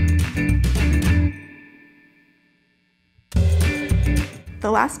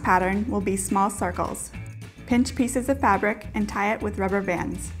 The last pattern will be small circles. Pinch pieces of fabric and tie it with rubber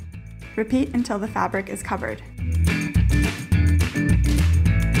bands. Repeat until the fabric is covered.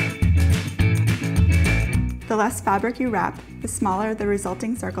 The less fabric you wrap, the smaller the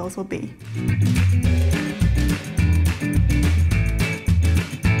resulting circles will be.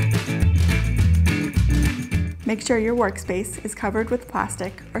 Make sure your workspace is covered with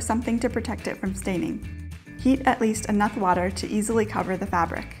plastic or something to protect it from staining. Heat at least enough water to easily cover the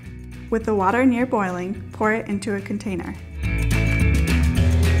fabric. With the water near boiling, pour it into a container.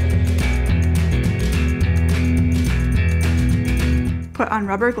 Put on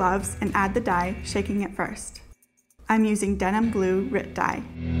rubber gloves and add the dye, shaking it first. I'm using denim blue RIT dye.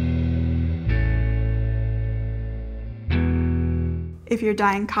 If you're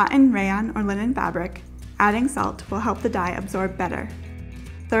dyeing cotton, rayon, or linen fabric, adding salt will help the dye absorb better.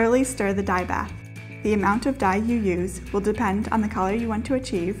 Thoroughly stir the dye bath. The amount of dye you use will depend on the color you want to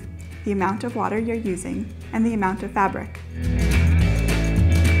achieve, the amount of water you're using, and the amount of fabric.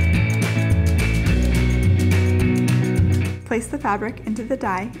 Place the fabric into the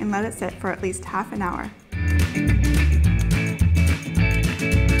dye and let it sit for at least half an hour.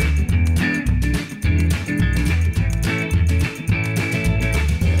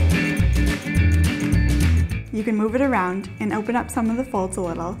 You can move it around and open up some of the folds a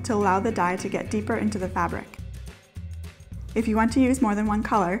little to allow the dye to get deeper into the fabric. If you want to use more than one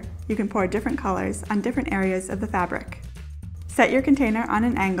color, you can pour different colors on different areas of the fabric. Set your container on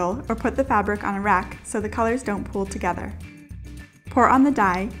an angle or put the fabric on a rack so the colors don't pool together. Pour on the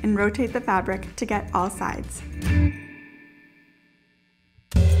dye and rotate the fabric to get all sides.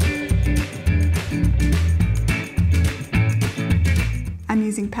 I'm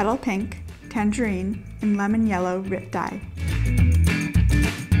using petal pink, tangerine, and lemon yellow RIT dye.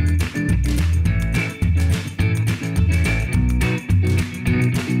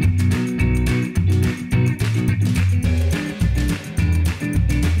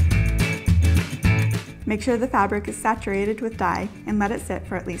 Make sure the fabric is saturated with dye and let it sit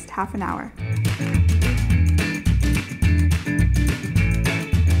for at least half an hour.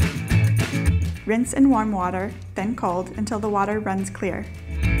 Rinse in warm water, then cold until the water runs clear.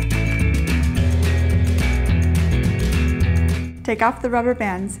 Take off the rubber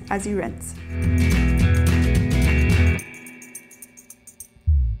bands as you rinse.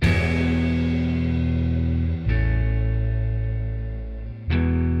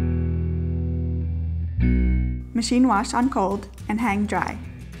 Machine wash on cold and hang dry.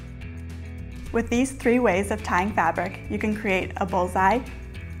 With these 3 ways of tying fabric, you can create a bullseye,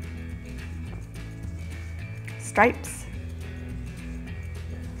 stripes,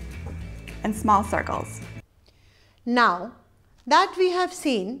 and small circles. Now that we have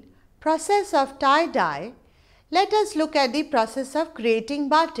seen process of tie-dye, let us look at the process of creating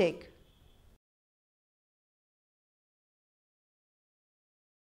batik.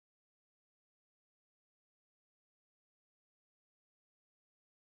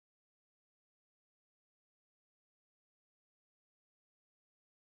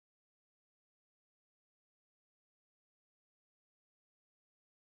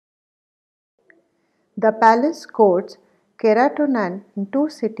 The palace courts Keratonan in 2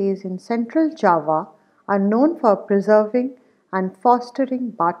 cities in central Java are known for preserving and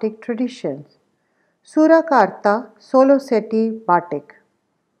fostering batik traditions. Surakarta Soloseti batik.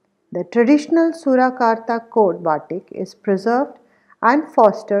 The traditional Surakarta court batik is preserved and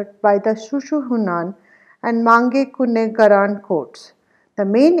fostered by the Shushuhunan and Mange Kunegaran courts. The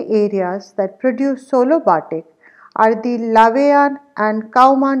main areas that produce Solo batik are the Laveyan and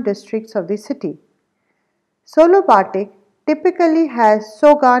Kauman districts of the city. Solo batik typically has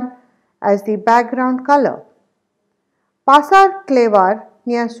Sogan as the background color. Pasar Klevar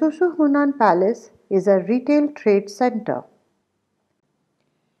near Susuhunan Palace is a retail trade center.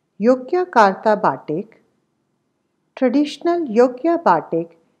 Yogyakarta batik. Traditional Yogya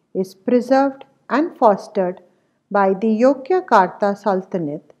batik is preserved and fostered by the Yogyakarta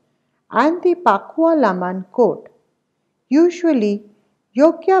Sultanate and the Pakua Laman court. Usually,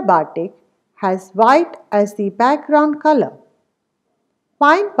 Yogya batik has white as the background color.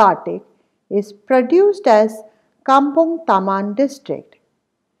 Fine batik is produced as Kampong Taman district.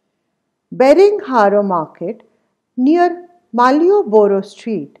 Beringharo market near Malioboro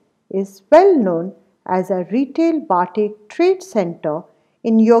street is well known as a retail batik trade center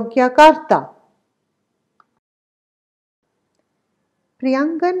in Yogyakarta.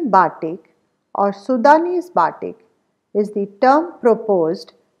 Priangan batik or Sudanese batik is the term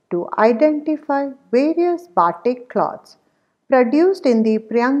proposed to identify various batik cloths produced in the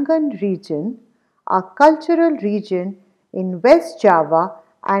Priangan region, a cultural region in West Java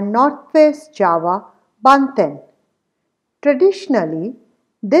and Northwest Java, Banten. Traditionally,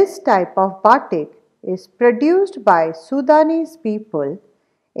 this type of batik is produced by Sudanese people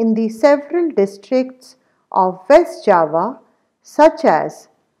in the several districts of West Java such as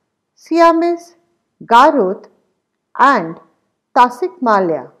Siamis, Garut and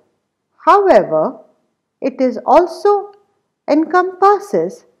Tasikmalaya. However, it is also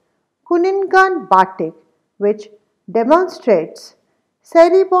encompasses Kuningan batik, which demonstrates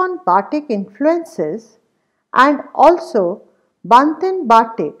Seribon batik influences, and also Banten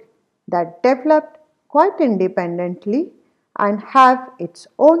batik that developed quite independently and have its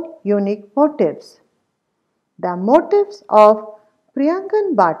own unique motifs. The motifs of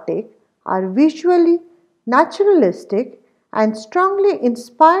Priangan batik are visually naturalistic and strongly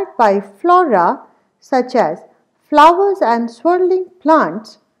inspired by flora such as flowers and swirling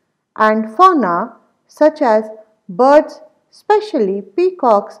plants and fauna such as birds, especially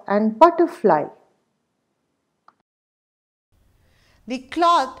peacocks and butterfly. The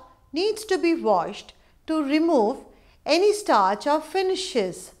cloth needs to be washed to remove any starch or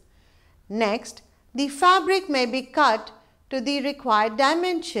finishes. Next, the fabric may be cut to the required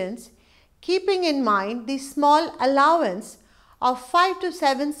dimensions, keeping in mind the small allowance of 5 to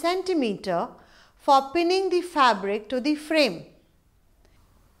 7 cm for pinning the fabric to the frame.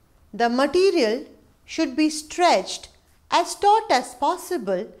 The material should be stretched as taut as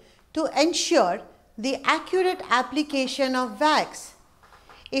possible to ensure the accurate application of wax.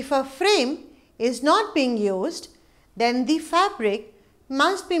 If a frame is not being used, then the fabric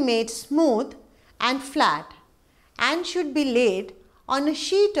must be made smooth and flat and should be laid on a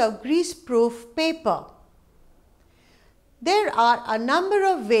sheet of grease-proof paper. There are a number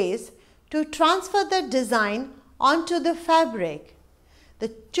of ways to transfer the design onto the fabric.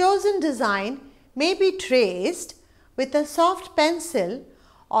 The chosen design may be traced with a soft pencil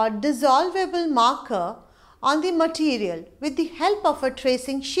or dissolvable marker on the material with the help of a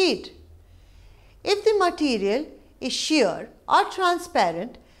tracing sheet. If the material is sheer or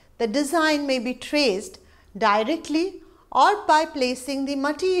transparent, the design may be traced directly or by placing the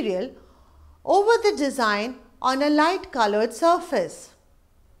material over the design on a light colored surface.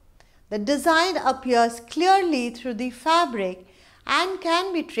 The design appears clearly through the fabric and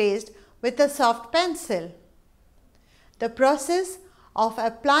can be traced with a soft pencil. The process of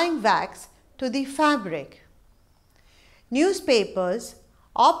applying wax to the fabric. Newspapers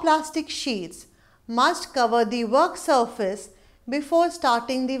or plastic sheets must cover the work surface before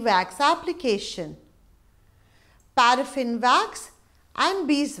starting the wax application. Paraffin wax and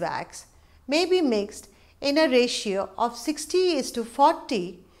beeswax may be mixed in a ratio of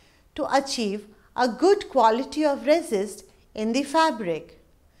 60:40 to achieve a good quality of resist in the fabric.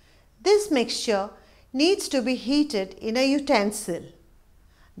 This mixture needs to be heated in a utensil.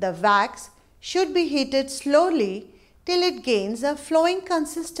 The wax should be heated slowly till it gains a flowing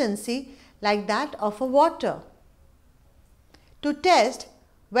consistency like that of a water. To test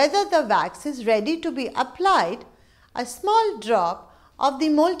whether the wax is ready to be applied, a small drop of the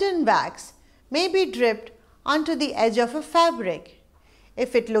molten wax may be dripped onto the edge of a fabric.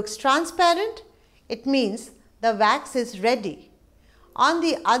 If it looks transparent, it means the wax is ready. On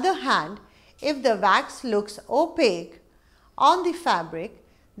the other hand, if the wax looks opaque on the fabric,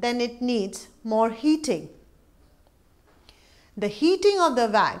 then it needs more heating. The heating of the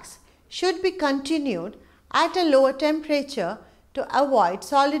wax should be continued at a lower temperature to avoid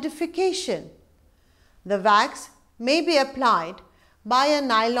solidification. The wax may be applied by a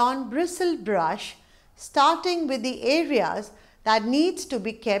nylon bristle brush, starting with the areas that needs to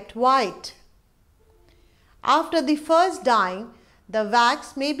be kept white. After the first dyeing, the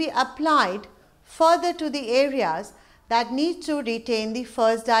wax may be applied further to the areas that need to retain the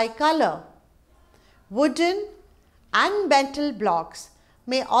first dye color. Wooden and metal blocks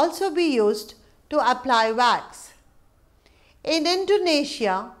may also be used to apply wax. In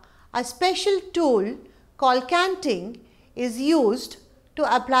Indonesia, a special tool called canting is used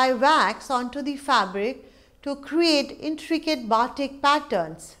to apply wax onto the fabric to create intricate batik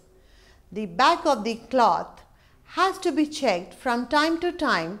patterns. The back of the cloth has to be checked from time to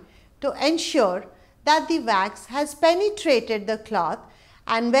time to ensure that the wax has penetrated the cloth,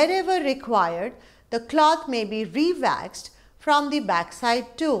 and wherever required, the cloth may be re-waxed from the back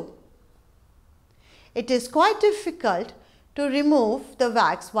side too. It is quite difficult to remove the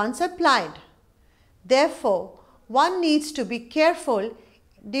wax once applied. Therefore, one needs to be careful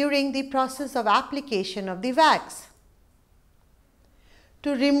during the process of application of the wax.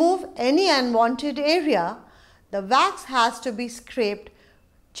 To remove any unwanted area, the wax has to be scraped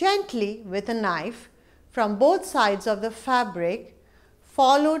gently with a knife from both sides of the fabric,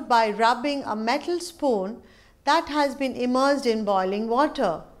 followed by rubbing a metal spoon that has been immersed in boiling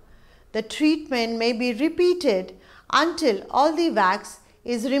water. The treatment may be repeated until all the wax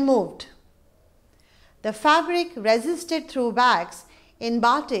is removed. The fabric resisted through wax in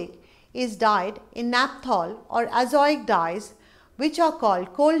batik is dyed in naphthol or azoic dyes, which are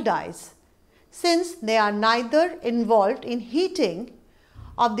called cold dyes, since they are neither involved in heating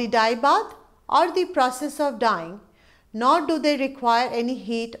of the dye bath or the process of dyeing, nor do they require any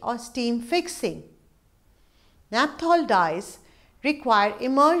heat or steam fixing. Naphthol dyes require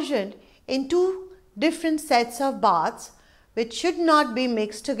immersion in two different sets of baths which should not be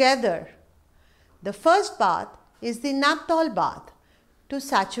mixed together. The first bath is the naphthol bath to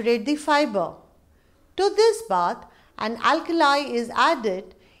saturate the fiber. To this bath, an alkali is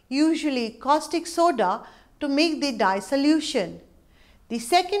added, usually caustic soda, to make the dye solution. The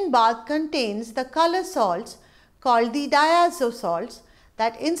second bath contains the color salts called the diazo salts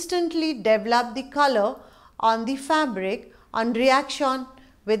that instantly develop the color on the fabric on reaction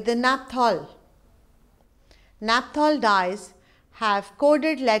with the naphthol. Naphthol dyes have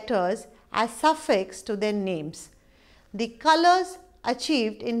coded letters as suffix to their names. The colors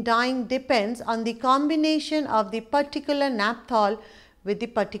achieved in dyeing depends on the combination of the particular naphthol with the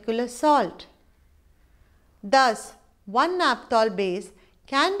particular salt. Thus, one naphthol base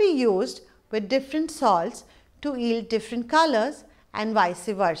can be used with different salts to yield different colors and vice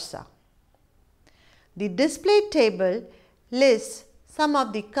versa. The displayed table lists some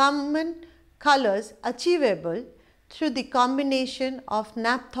of the common colors achievable through the combination of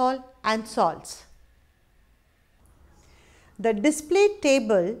naphthol and salts. The displayed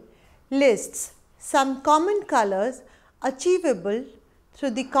table lists some common colors achievable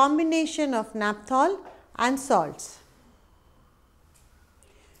through the combination of naphthol and salts.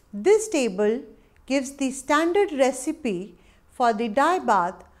 This table gives the standard recipe for the dye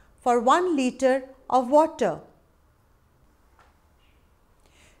bath for 1 liter of water.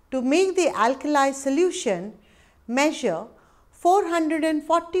 To make the alkali solution, measure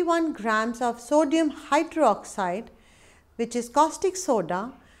 441 grams of sodium hydroxide, which is caustic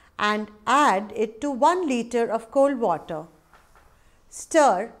soda, and add it to 1 liter of cold water.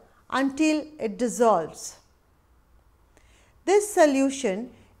 Stir until it dissolves. This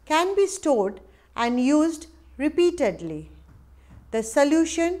solution can be stored and used repeatedly. The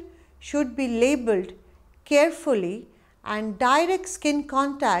solution should be labeled carefully and direct skin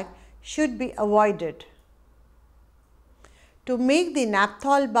contact should be avoided. To make the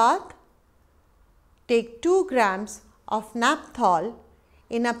naphthol bath, take 2 grams of naphthol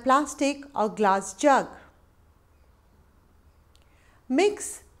in a plastic or glass jug.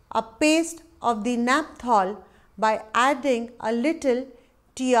 Mix a paste of the naphthol by adding a little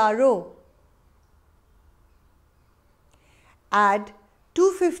TRO. Add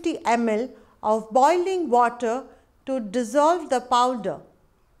 250 ml of boiling water to dissolve the powder.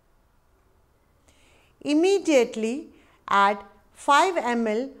 Immediately add 5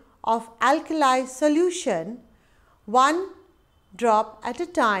 ml of alkali solution, 1 drop at a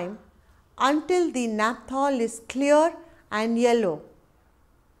time, until the naphthol is clear and yellow.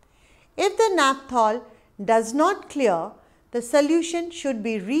 If the naphthol does not clear, the solution should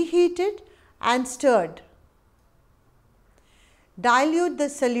be reheated and stirred. Dilute the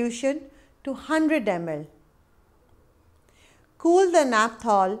solution to 100 ml. Cool the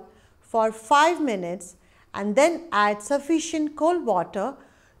naphthol for 5 minutes and then add sufficient cold water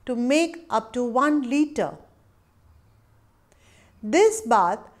to make up to 1 liter. This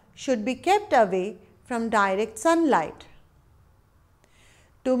bath should be kept away from direct sunlight.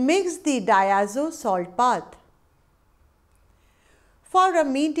 To mix the diazo salt bath. For a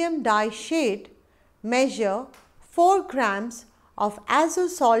medium dye shade, measure 4 grams of azo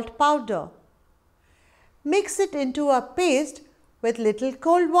salt powder. Mix it into a paste with little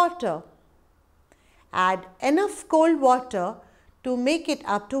cold water. Add enough cold water to make it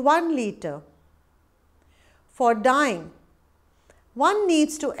up to 1 liter. For dyeing, one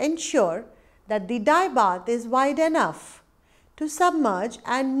needs to ensure that the dye bath is wide enough to submerge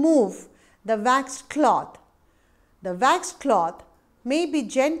and move the waxed cloth. The waxed cloth may be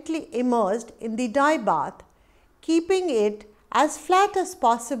gently immersed in the dye bath, keeping it as flat as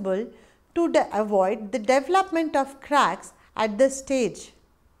possible to avoid the development of cracks at this stage.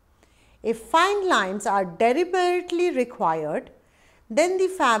 If fine lines are deliberately required, then the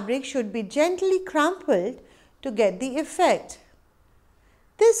fabric should be gently crumpled to get the effect.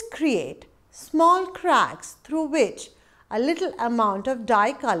 This creates small cracks through which a little amount of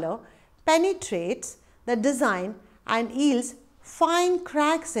dye color penetrates the design and yields fine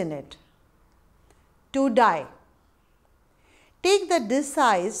cracks in it. To dye, take the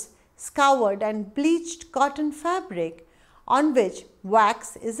dye-sized, scoured and bleached cotton fabric on which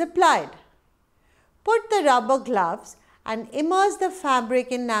wax is applied. Put the rubber gloves and immerse the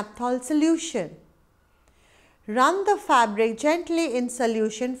fabric in naphthol solution. Run the fabric gently in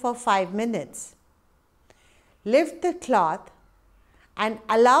solution for 5 minutes. Lift the cloth and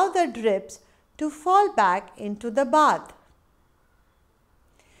allow the drips to fall back into the bath.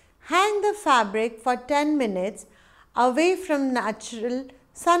 Hang the fabric for 10 minutes away from natural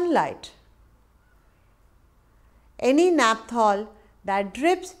sunlight. Any naphthol that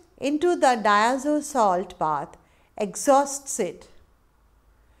drips into the diazo salt bath exhausts it.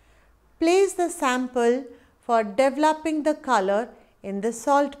 Place the sample for developing the color in the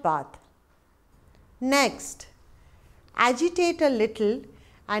salt bath. Next, agitate a little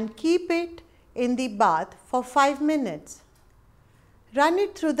and keep it in the bath for 5 minutes. Run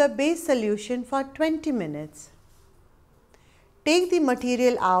it through the base solution for 20 minutes. Take the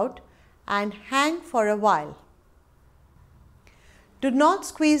material out and hang for a while. Do not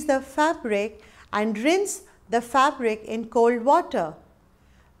squeeze the fabric and rinse the fabric in cold water.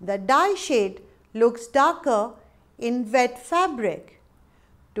 The dye shade looks darker in wet fabric.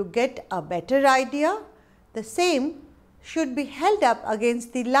 To get a better idea, the same should be held up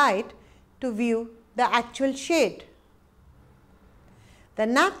against the light to view the actual shade. The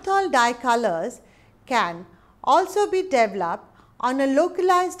naphthol dye colors can also be developed on a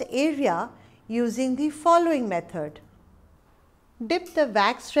localized area using the following method. Dip the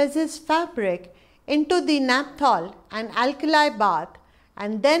wax resist fabric into the naphthol and alkali bath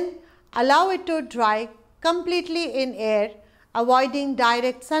and then allow it to dry completely in air, avoiding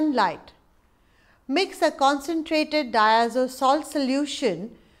direct sunlight. Mix a concentrated diazo salt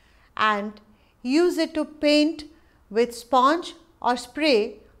solution and use it to paint with sponge or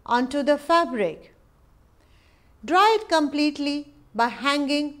spray onto the fabric. Dry it completely by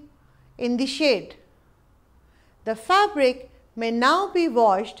hanging in the shade. The fabric may now be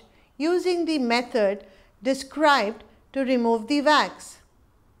washed using the method described to remove the wax.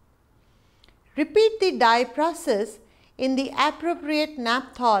 Repeat the dye process in the appropriate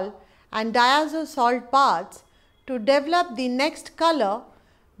naphthol and diazo salt baths to develop the next color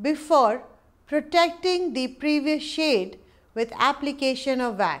before protecting the previous shade with application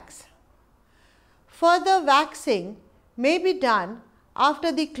of wax. Further waxing may be done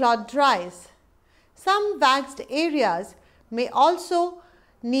after the cloth dries. Some waxed areas may also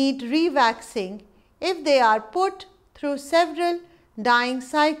need rewaxing if they are put through several dyeing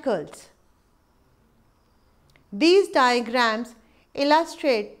cycles. These diagrams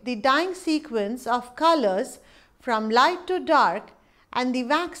illustrate the dyeing sequence of colors from light to dark and the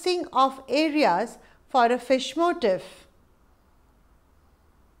waxing of areas for a fish motif.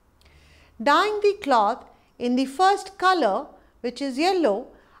 Dyeing the cloth in the first color, which is yellow,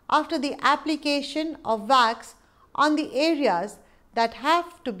 after the application of wax on the areas that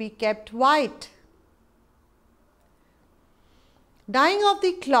have to be kept white. Dyeing of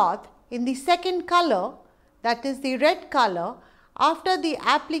the cloth in the second color, that is the red color, after the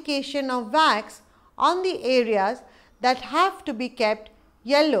application of wax on the areas that have to be kept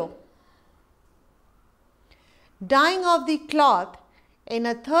yellow. Dyeing of the cloth in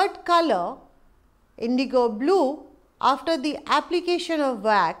a third color, indigo blue, after the application of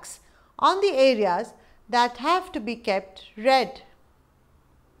wax on the areas that have to be kept red.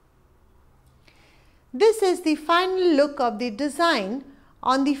 This is the final look of the design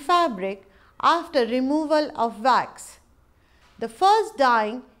on the fabric after removal of wax. The first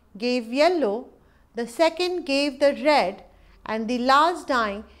dyeing gave yellow, the second gave the red, and the last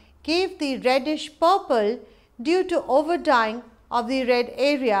dyeing gave the reddish purple due to over dyeing of the red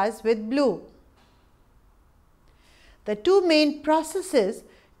areas with blue. The two main processes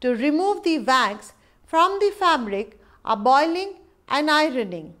to remove the wax from the fabric are boiling and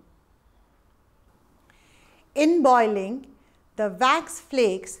ironing. In boiling, the wax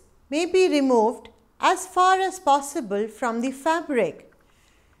flakes may be removed as far as possible from the fabric.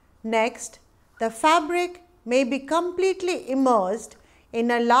 Next, the fabric may be completely immersed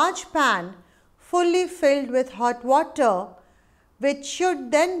in a large pan fully filled with hot water, which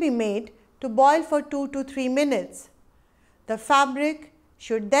should then be made to boil for 2 to 3 minutes. The fabric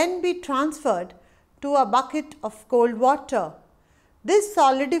should then be transferred to a bucket of cold water. This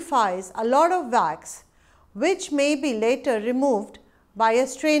solidifies a lot of wax, which may be later removed by a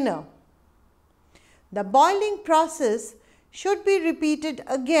strainer. The boiling process should be repeated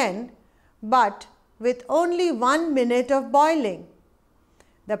again, but with only 1 minute of boiling.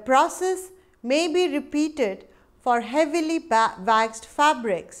 The process may be repeated for heavily waxed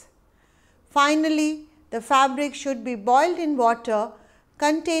fabrics. Finally, the fabric should be boiled in water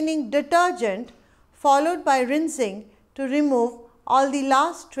containing detergent, followed by rinsing to remove all the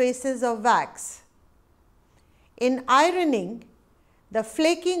last traces of wax. In ironing, the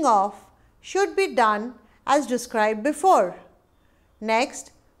flaking off should be done as described before.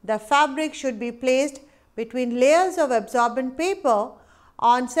 Next, the fabric should be placed between layers of absorbent paper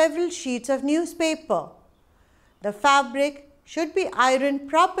on several sheets of newspaper. The fabric should be ironed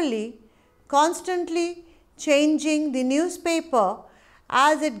properly, constantly changing the newspaper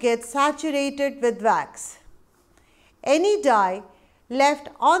as it gets saturated with wax. Any dye left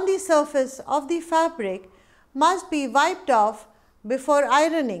on the surface of the fabric must be wiped off before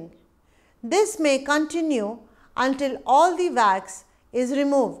ironing. This may continue until all the wax is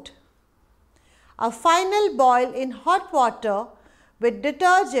removed. A final boil in hot water with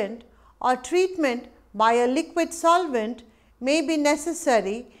detergent or treatment by a liquid solvent may be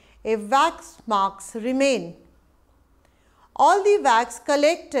necessary if wax marks remain. All the wax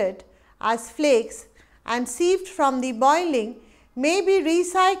collected as flakes and sieved from the boiling may be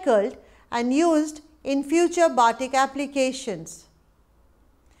recycled and used in future batik applications.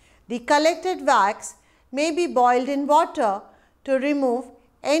 The collected wax may be boiled in water to remove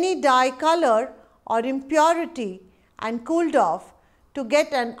any dye color or impurity and cooled off to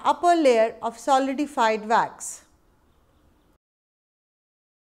get an upper layer of solidified wax.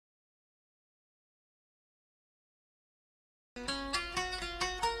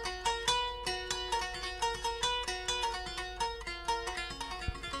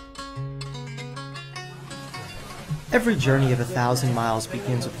 Every journey of 1,000 miles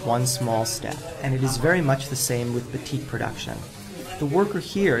begins with one small step, and it is very much the same with batik production. The worker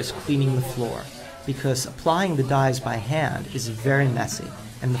here is cleaning the floor, because applying the dyes by hand is very messy,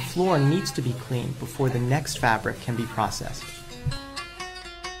 and the floor needs to be cleaned before the next fabric can be processed.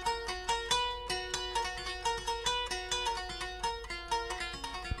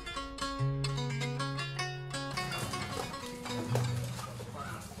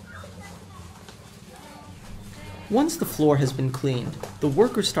 Once the floor has been cleaned, the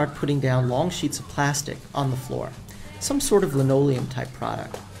workers start putting down long sheets of plastic on the floor, some sort of linoleum type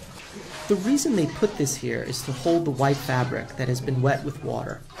product. The reason they put this here is to hold the white fabric that has been wet with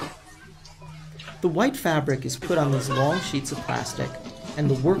water. The white fabric is put on these long sheets of plastic, and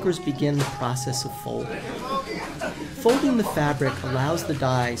the workers begin the process of folding. Folding the fabric allows the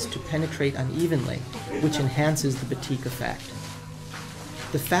dyes to penetrate unevenly, which enhances the batik effect.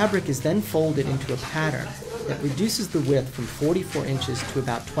 The fabric is then folded into a pattern that reduces the width from 44 inches to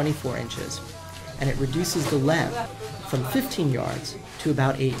about 24 inches, and it reduces the length from 15 yards to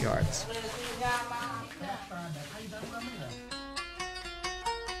about 8 yards.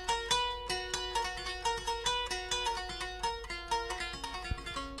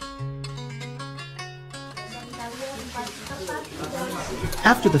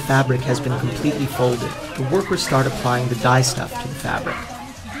 After the fabric has been completely folded, the workers start applying the dye stuff to the fabric.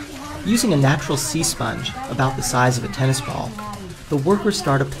 Using a natural sea sponge, about the size of a tennis ball, the workers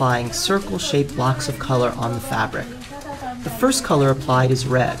start applying circle-shaped blocks of color on the fabric. The first color applied is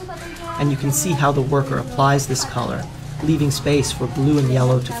red, and you can see how the worker applies this color, leaving space for blue and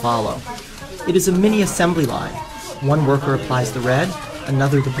yellow to follow. It is a mini assembly line. One worker applies the red,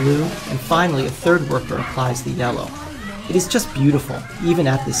 another the blue, and finally a third worker applies the yellow. It is just beautiful, even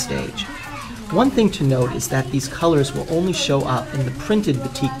at this stage. One thing to note is that these colors will only show up in the printed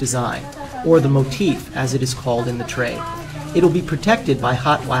batik design, or the motif as it is called in the trade. It will be protected by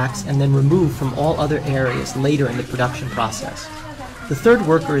hot wax and then removed from all other areas later in the production process. The third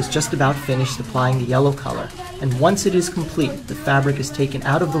worker is just about finished applying the yellow color, and once it is complete, the fabric is taken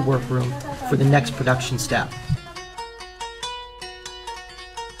out of the workroom for the next production step.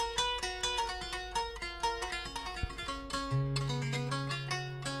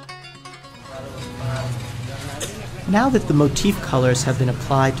 Now that the motif colors have been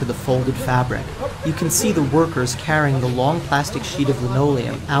applied to the folded fabric, you can see the workers carrying the long plastic sheet of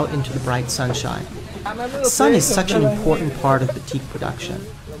linoleum out into the bright sunshine. Sun is such an important part of batik production.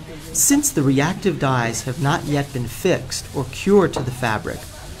 Since the reactive dyes have not yet been fixed or cured to the fabric,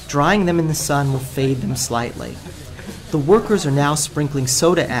 drying them in the sun will fade them slightly. The workers are now sprinkling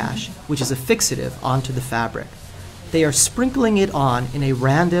soda ash, which is a fixative, onto the fabric. They are sprinkling it on in a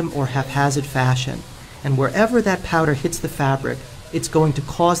random or haphazard fashion, and wherever that powder hits the fabric, it's going to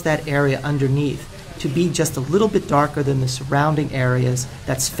cause that area underneath to be just a little bit darker than the surrounding areas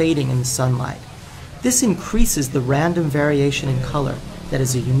that's fading in the sunlight. This increases the random variation in color that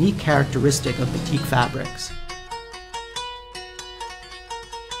is a unique characteristic of batik fabrics.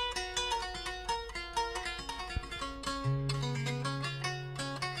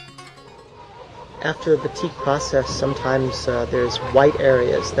 After a batik process, sometimes there's white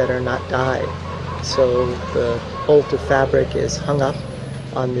areas that are not dyed. So the bolt of fabric is hung up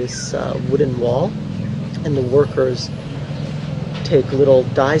on this wooden wall, and the workers take little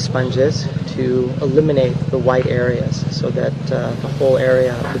dye sponges to eliminate the white areas so that the whole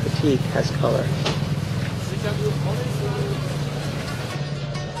area of the batik has color.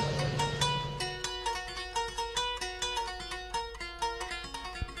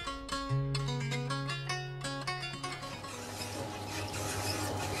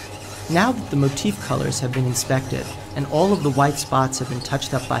 Now that the motif colors have been inspected and all of the white spots have been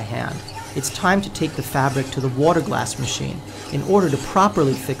touched up by hand, it's time to take the fabric to the water glass machine in order to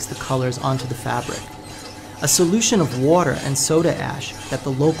properly fix the colors onto the fabric. A solution of water and soda ash that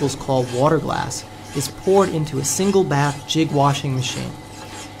the locals call water glass is poured into a single bath jig washing machine.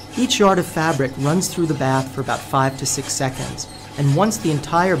 Each yard of fabric runs through the bath for about 5 to 6 seconds, and once the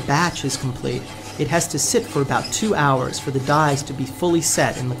entire batch is complete, it has to sit for about 2 hours for the dyes to be fully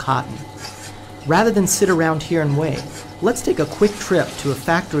set in the cotton. Rather than sit around here and wait, let's take a quick trip to a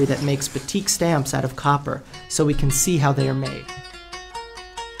factory that makes batik stamps out of copper so we can see how they are made.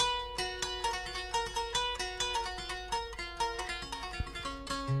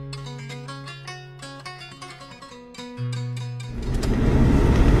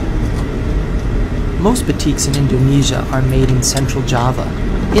 Most batiks in Indonesia are made in central Java,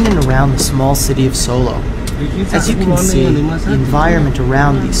 in and around the small city of Solo. As you can see, the environment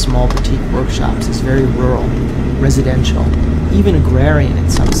around these small batik workshops is very rural, residential, even agrarian in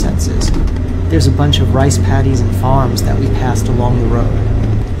some senses. There's a bunch of rice paddies and farms that we passed along the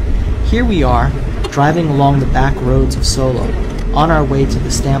road. Here we are, driving along the back roads of Solo, on our way to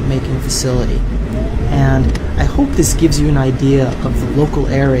the stamp making facility. And I hope this gives you an idea of the local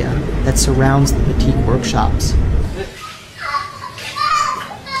area that surrounds the batik workshops.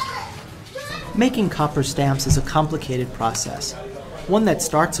 Making copper stamps is a complicated process, one that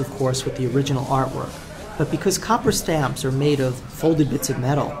starts, of course, with the original artwork. But because copper stamps are made of folded bits of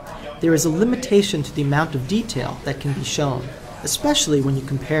metal, there is a limitation to the amount of detail that can be shown, especially when you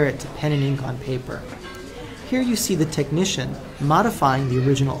compare it to pen and ink on paper. Here you see the technician modifying the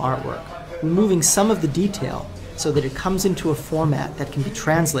original artwork, removing some of the detail so that it comes into a format that can be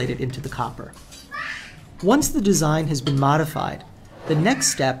translated into the copper. Once the design has been modified, the next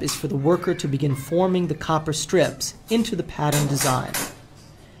step is for the worker to begin forming the copper strips into the pattern design.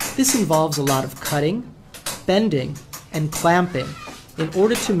 This involves a lot of cutting, bending, and clamping in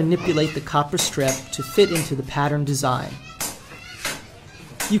order to manipulate the copper strip to fit into the pattern design.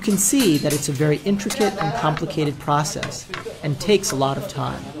 You can see that it's a very intricate and complicated process and takes a lot of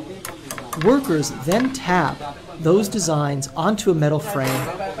time. Workers then tap those designs onto a metal frame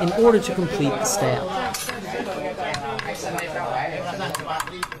in order to complete the stamp.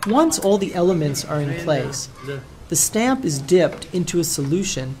 Once all the elements are in place, the stamp is dipped into a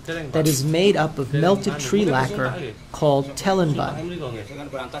solution that is made up of melted tree lacquer called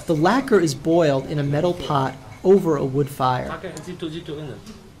telenban. The lacquer is boiled in a metal pot over a wood fire.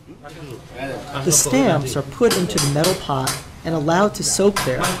 The stamps are put into the metal pot and allowed to soak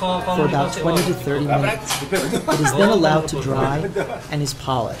there for about 20 to 30 minutes. It is then allowed to dry and is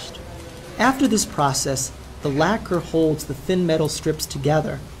polished. After this process, the lacquer holds the thin metal strips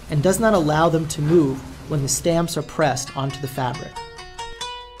together and does not allow them to move when the stamps are pressed onto the fabric.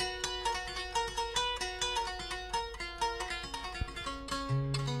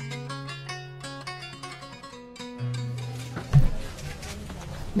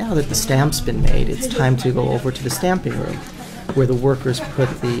 Now that the stamp's been made, it's time to go over to the stamping room, where the workers put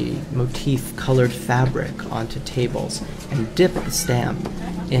the motif-colored fabric onto tables and dip the stamp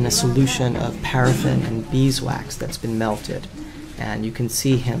in a solution of paraffin and beeswax that's been melted. And you can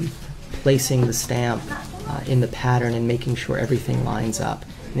see him placing the stamp in the pattern and making sure everything lines up.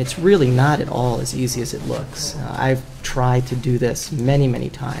 And it's really not at all as easy as it looks. I've tried to do this many, many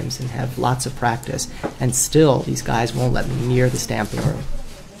times and have lots of practice, and still these guys won't let me near the stamping room.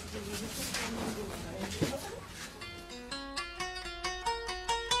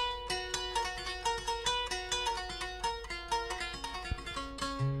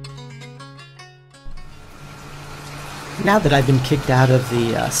 Now that I've been kicked out of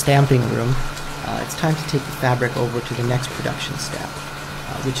the stamping room, it's time to take the fabric over to the next production step,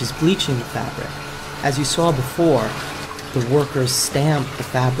 which is bleaching the fabric. As you saw before, the workers stamp the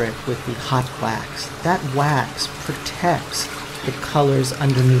fabric with the hot wax. That wax protects the colors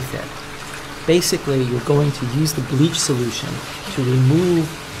underneath it. Basically, you're going to use the bleach solution to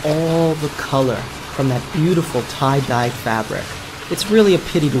remove all the color from that beautiful tie-dyed fabric. It's really a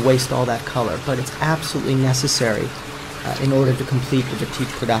pity to waste all that color, but it's absolutely necessary in order to complete the batik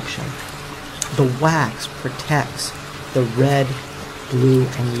production. The wax protects the red, blue,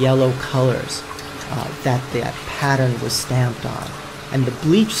 and yellow colors that pattern was stamped on. And the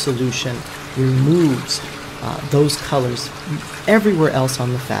bleach solution removes those colors everywhere else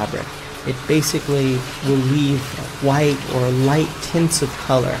on the fabric. It basically will leave white or light tints of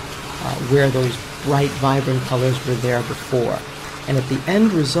color where those bright, vibrant colors were there before. And at the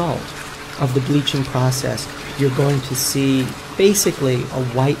end result of the bleaching process, you're going to see basically a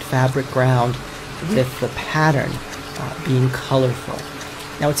white fabric ground with the pattern being colorful.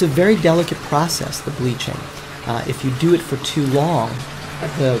 Now, it's a very delicate process, the bleaching. If you do it for too long,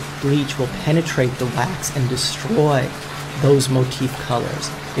 the bleach will penetrate the wax and destroy those motif colors.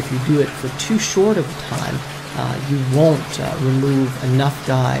 If you do it for too short of a time, you won't remove enough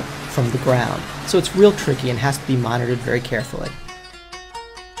dye from the ground. So it's real tricky and has to be monitored very carefully.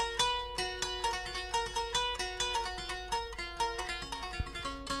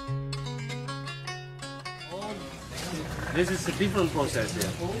 This is a different process here.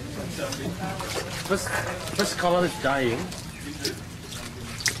 First color is dyeing.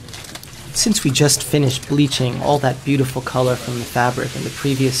 Since we just finished bleaching all that beautiful color from the fabric in the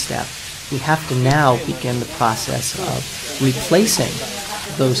previous step, we have to now begin the process of replacing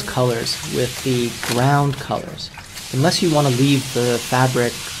those colors with the ground colors. Unless you want to leave the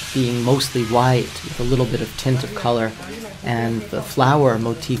fabric being mostly white with a little bit of tint of color and the flower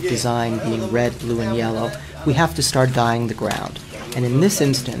motif design being red, blue, and yellow, we have to start dyeing the ground. And in this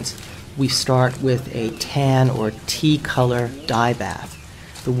instance, we start with a tan or tea color dye bath.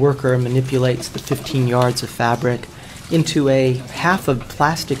 The worker manipulates the 15 yards of fabric into a half of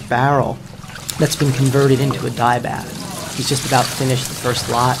plastic barrel that's been converted into a dye bath. He's just about finished the first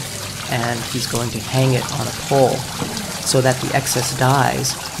lot, and he's going to hang it on a pole so that the excess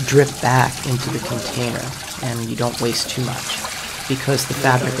dyes drip back into the container and you don't waste too much. Because the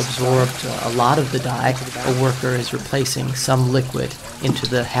fabric absorbed a lot of the dye, a worker is replacing some liquid into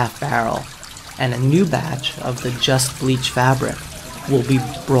the half barrel, and a new batch of the just bleached fabric will be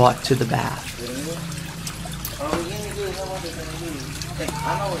brought to the bath.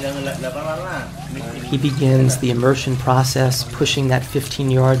 He begins the immersion process, pushing that 15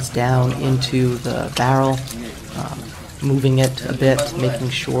 yards down into the barrel, moving it a bit, making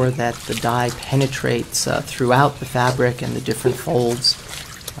sure that the dye penetrates throughout the fabric and the different folds.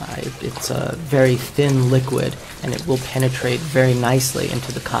 It's a very thin liquid, and it will penetrate very nicely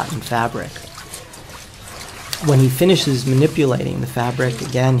into the cotton fabric. When he finishes manipulating the fabric,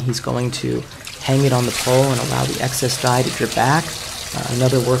 again, he's going to hang it on the pole and allow the excess dye to drip back.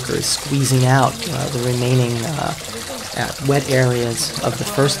 Another worker is squeezing out the remaining wet areas of the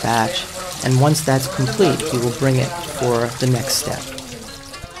first batch, and once that's complete, he will bring it for the next step.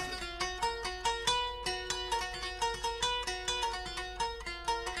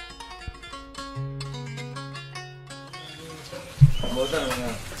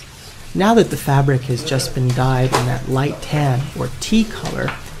 Now that the fabric has just been dyed in that light tan or tea color,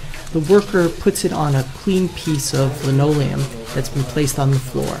 the worker puts it on a clean piece of linoleum that's been placed on the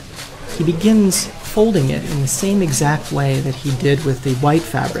floor. He begins folding it in the same exact way that he did with the white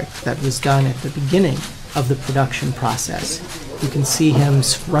fabric that was done at the beginning of the production process. You can see him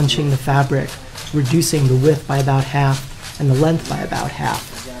scrunching the fabric, reducing the width by about half and the length by about half.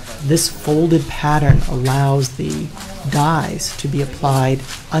 This folded pattern allows the dyes to be applied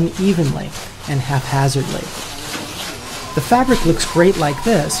unevenly and haphazardly. The fabric looks great like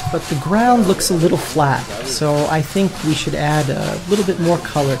this, but the ground looks a little flat, so I think we should add a little bit more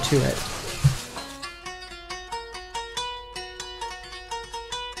color to it.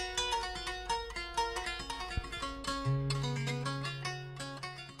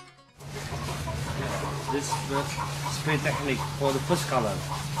 This is the spray technique for the first color,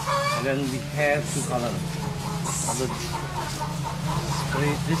 and then we have two colors.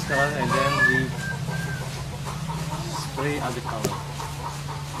 Spray this color and then we spray other color.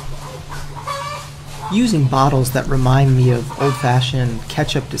 Using bottles that remind me of old-fashioned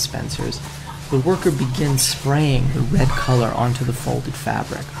ketchup dispensers, the worker begins spraying the red color onto the folded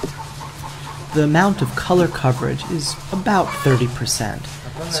fabric. The amount of color coverage is about 30%,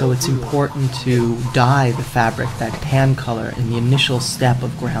 so it's important to dye the fabric that tan color in the initial step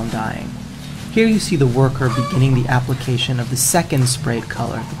of ground dyeing. Here you see the worker beginning the application of the second sprayed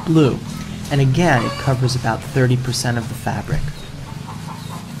color, the blue, and again it covers about 30% of the fabric.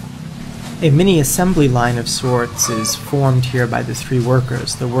 A mini assembly line of sorts is formed here by the three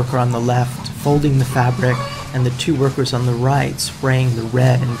workers, the worker on the left folding the fabric and the two workers on the right spraying the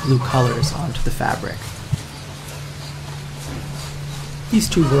red and blue colors onto the fabric. These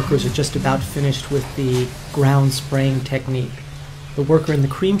two workers are just about finished with the ground spraying technique. The worker in the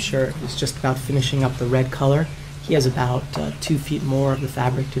cream shirt is just about finishing up the red color. He has about 2 feet more of the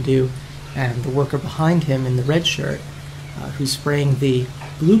fabric to do, and the worker behind him in the red shirt, who's spraying the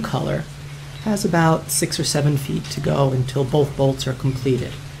blue color, has about 6 or 7 feet to go until both bolts are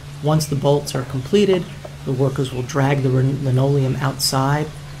completed. Once the bolts are completed, the workers will drag the linoleum outside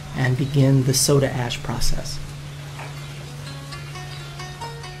and begin the soda ash process.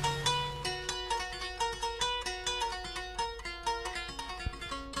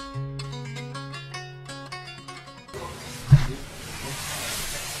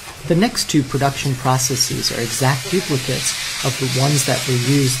 The next two production processes are exact duplicates of the ones that were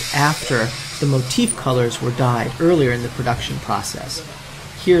used after the motif colors were dyed earlier in the production process.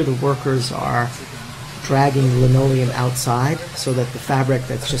 Here the workers are dragging the linoleum outside so that the fabric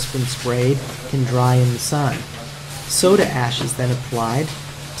that's just been sprayed can dry in the sun. Soda ash is then applied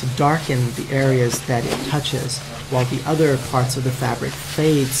to darken the areas that it touches, while the other parts of the fabric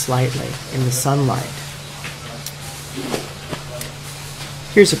fade slightly in the sunlight.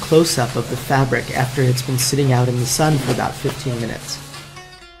 Here's a close-up of the fabric after it's been sitting out in the sun for about 15 minutes.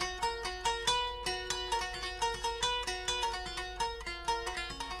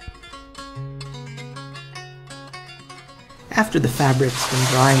 After the fabric's been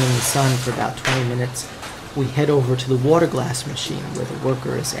drying in the sun for about 20 minutes, we head over to the water glass machine where the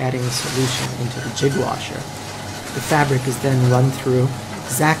worker is adding the solution into the jig washer. The fabric is then run through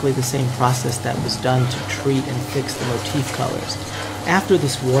exactly the same process that was done to treat and fix the motif colors. After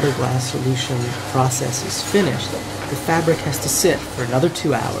this water glass solution process is finished, the fabric has to sit for another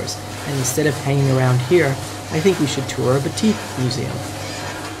 2 hours, and instead of hanging around here, I think we should tour a batik museum.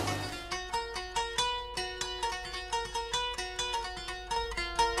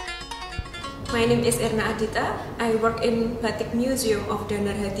 My name is Erna Adita. I work in Batik Museum of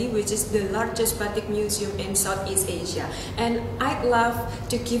Danarhati, which is the largest batik museum in Southeast Asia. And I'd love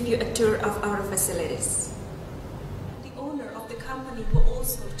to give you a tour of our facilities.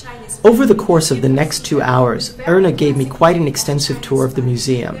 Over the course of the next 2 hours, Erna gave me quite an extensive tour of the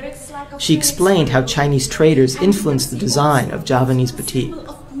museum. She explained how Chinese traders influenced the design of Javanese batik.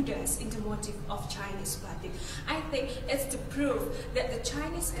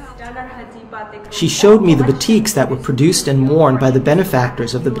 She showed me the batiks that were produced and worn by the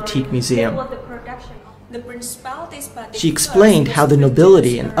benefactors of the Batik Museum. She explained how the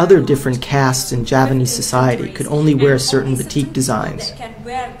nobility and other different castes in Javanese society could only wear certain batik designs.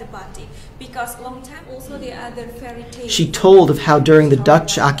 She told of how during the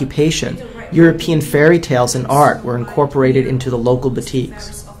Dutch occupation, European fairy tales and art were incorporated into the local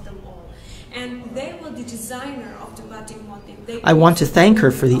batiks. I want to thank her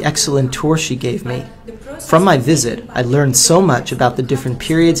for the excellent tour she gave me. From my visit, I learned so much about the different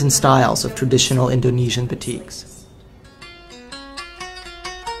periods and styles of traditional Indonesian batiks.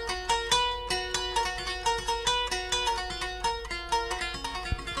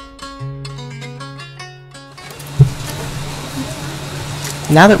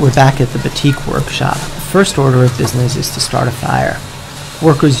 Now that we're back at the batik workshop, the first order of business is to start a fire.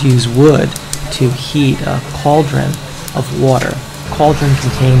 Workers use wood to heat a cauldron of water. The cauldron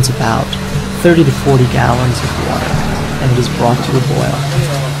contains about 30 to 40 gallons of water, and it is brought to a boil.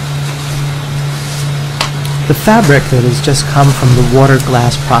 The fabric that has just come from the water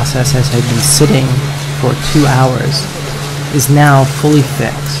glass process, as had been sitting for 2 hours, is now fully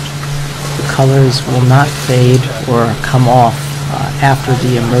fixed. The colors will not fade or come off after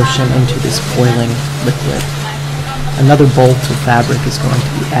the immersion into this boiling liquid. Another bolt of fabric is going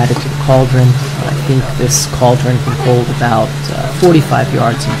to be added to the cauldron. I think this cauldron can hold about 45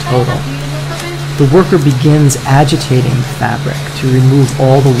 yards in total. The worker begins agitating the fabric to remove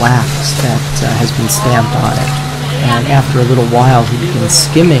all the wax that has been stamped on it. And after a little while, he begins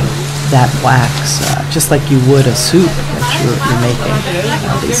skimming that wax, just like you would a soup that you're making.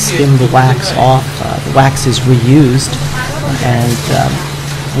 They skim the wax off. The wax is reused, and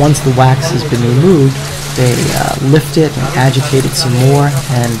once the wax has been removed, they lift it and agitate it some more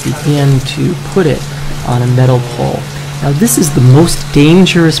and begin to put it on a metal pole. Now this is the most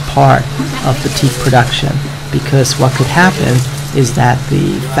dangerous part of batik production, because what could happen is that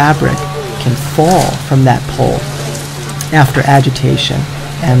the fabric can fall from that pole after agitation,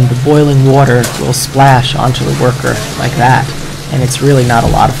 and the boiling water will splash onto the worker like that, and it's really not a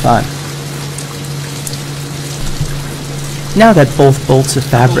lot of fun. Now that both bolts of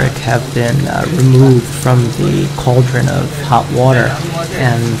fabric have been removed from the cauldron of hot water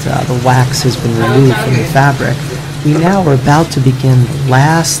and the wax has been removed from the fabric, we now are about to begin the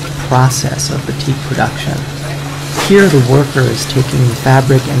last process of batik production. Here the worker is taking the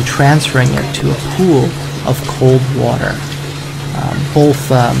fabric and transferring it to a pool of cold water.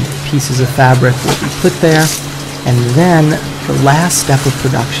 Both pieces of fabric will be put there, and then the last step of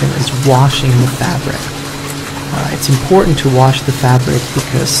production is washing the fabric. It's important to wash the fabric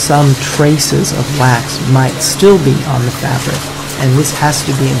because some traces of wax might still be on the fabric, and this has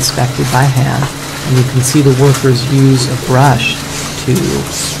to be inspected by hand, and you can see the workers use a brush to,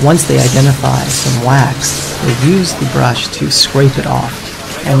 once they identify some wax, they use the brush to scrape it off.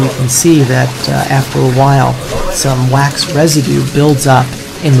 And you can see that after a while some wax residue builds up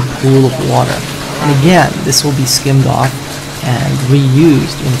in the pool of water. And again, this will be skimmed off and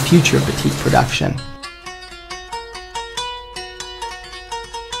reused in future batik production.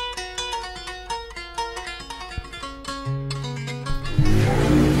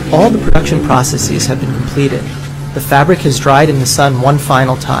 All the production processes have been completed. The fabric has dried in the sun one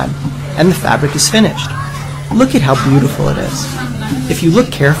final time, and the fabric is finished. Look at how beautiful it is. If you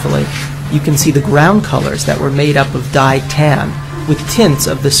look carefully, you can see the ground colors that were made up of dyed tan with tints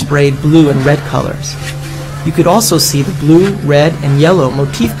of the sprayed blue and red colors. You could also see the blue, red, and yellow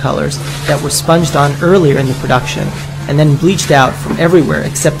motif colors that were sponged on earlier in the production and then bleached out from everywhere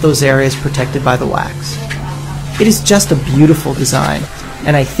except those areas protected by the wax. It is just a beautiful design,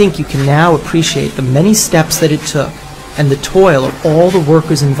 and I think you can now appreciate the many steps that it took and the toil of all the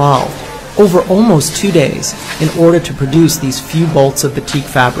workers involved over almost 2 days in order to produce these few bolts of batik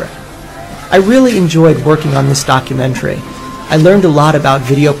fabric. I really enjoyed working on this documentary. I learned a lot about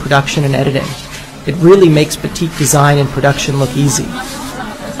video production and editing. It really makes batik design and production look easy.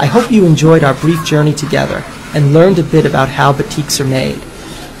 I hope you enjoyed our brief journey together and learned a bit about how batiks are made.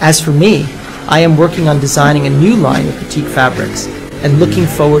 As for me, I am working on designing a new line of batik fabrics and looking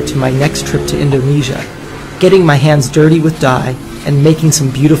forward to my next trip to Indonesia, getting my hands dirty with dye and making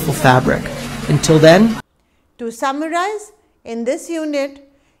some beautiful fabric. Until then, to summarize, in this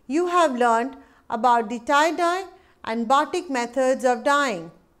unit, you have learned about the tie-dye and batik methods of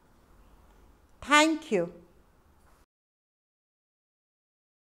dyeing. Thank you.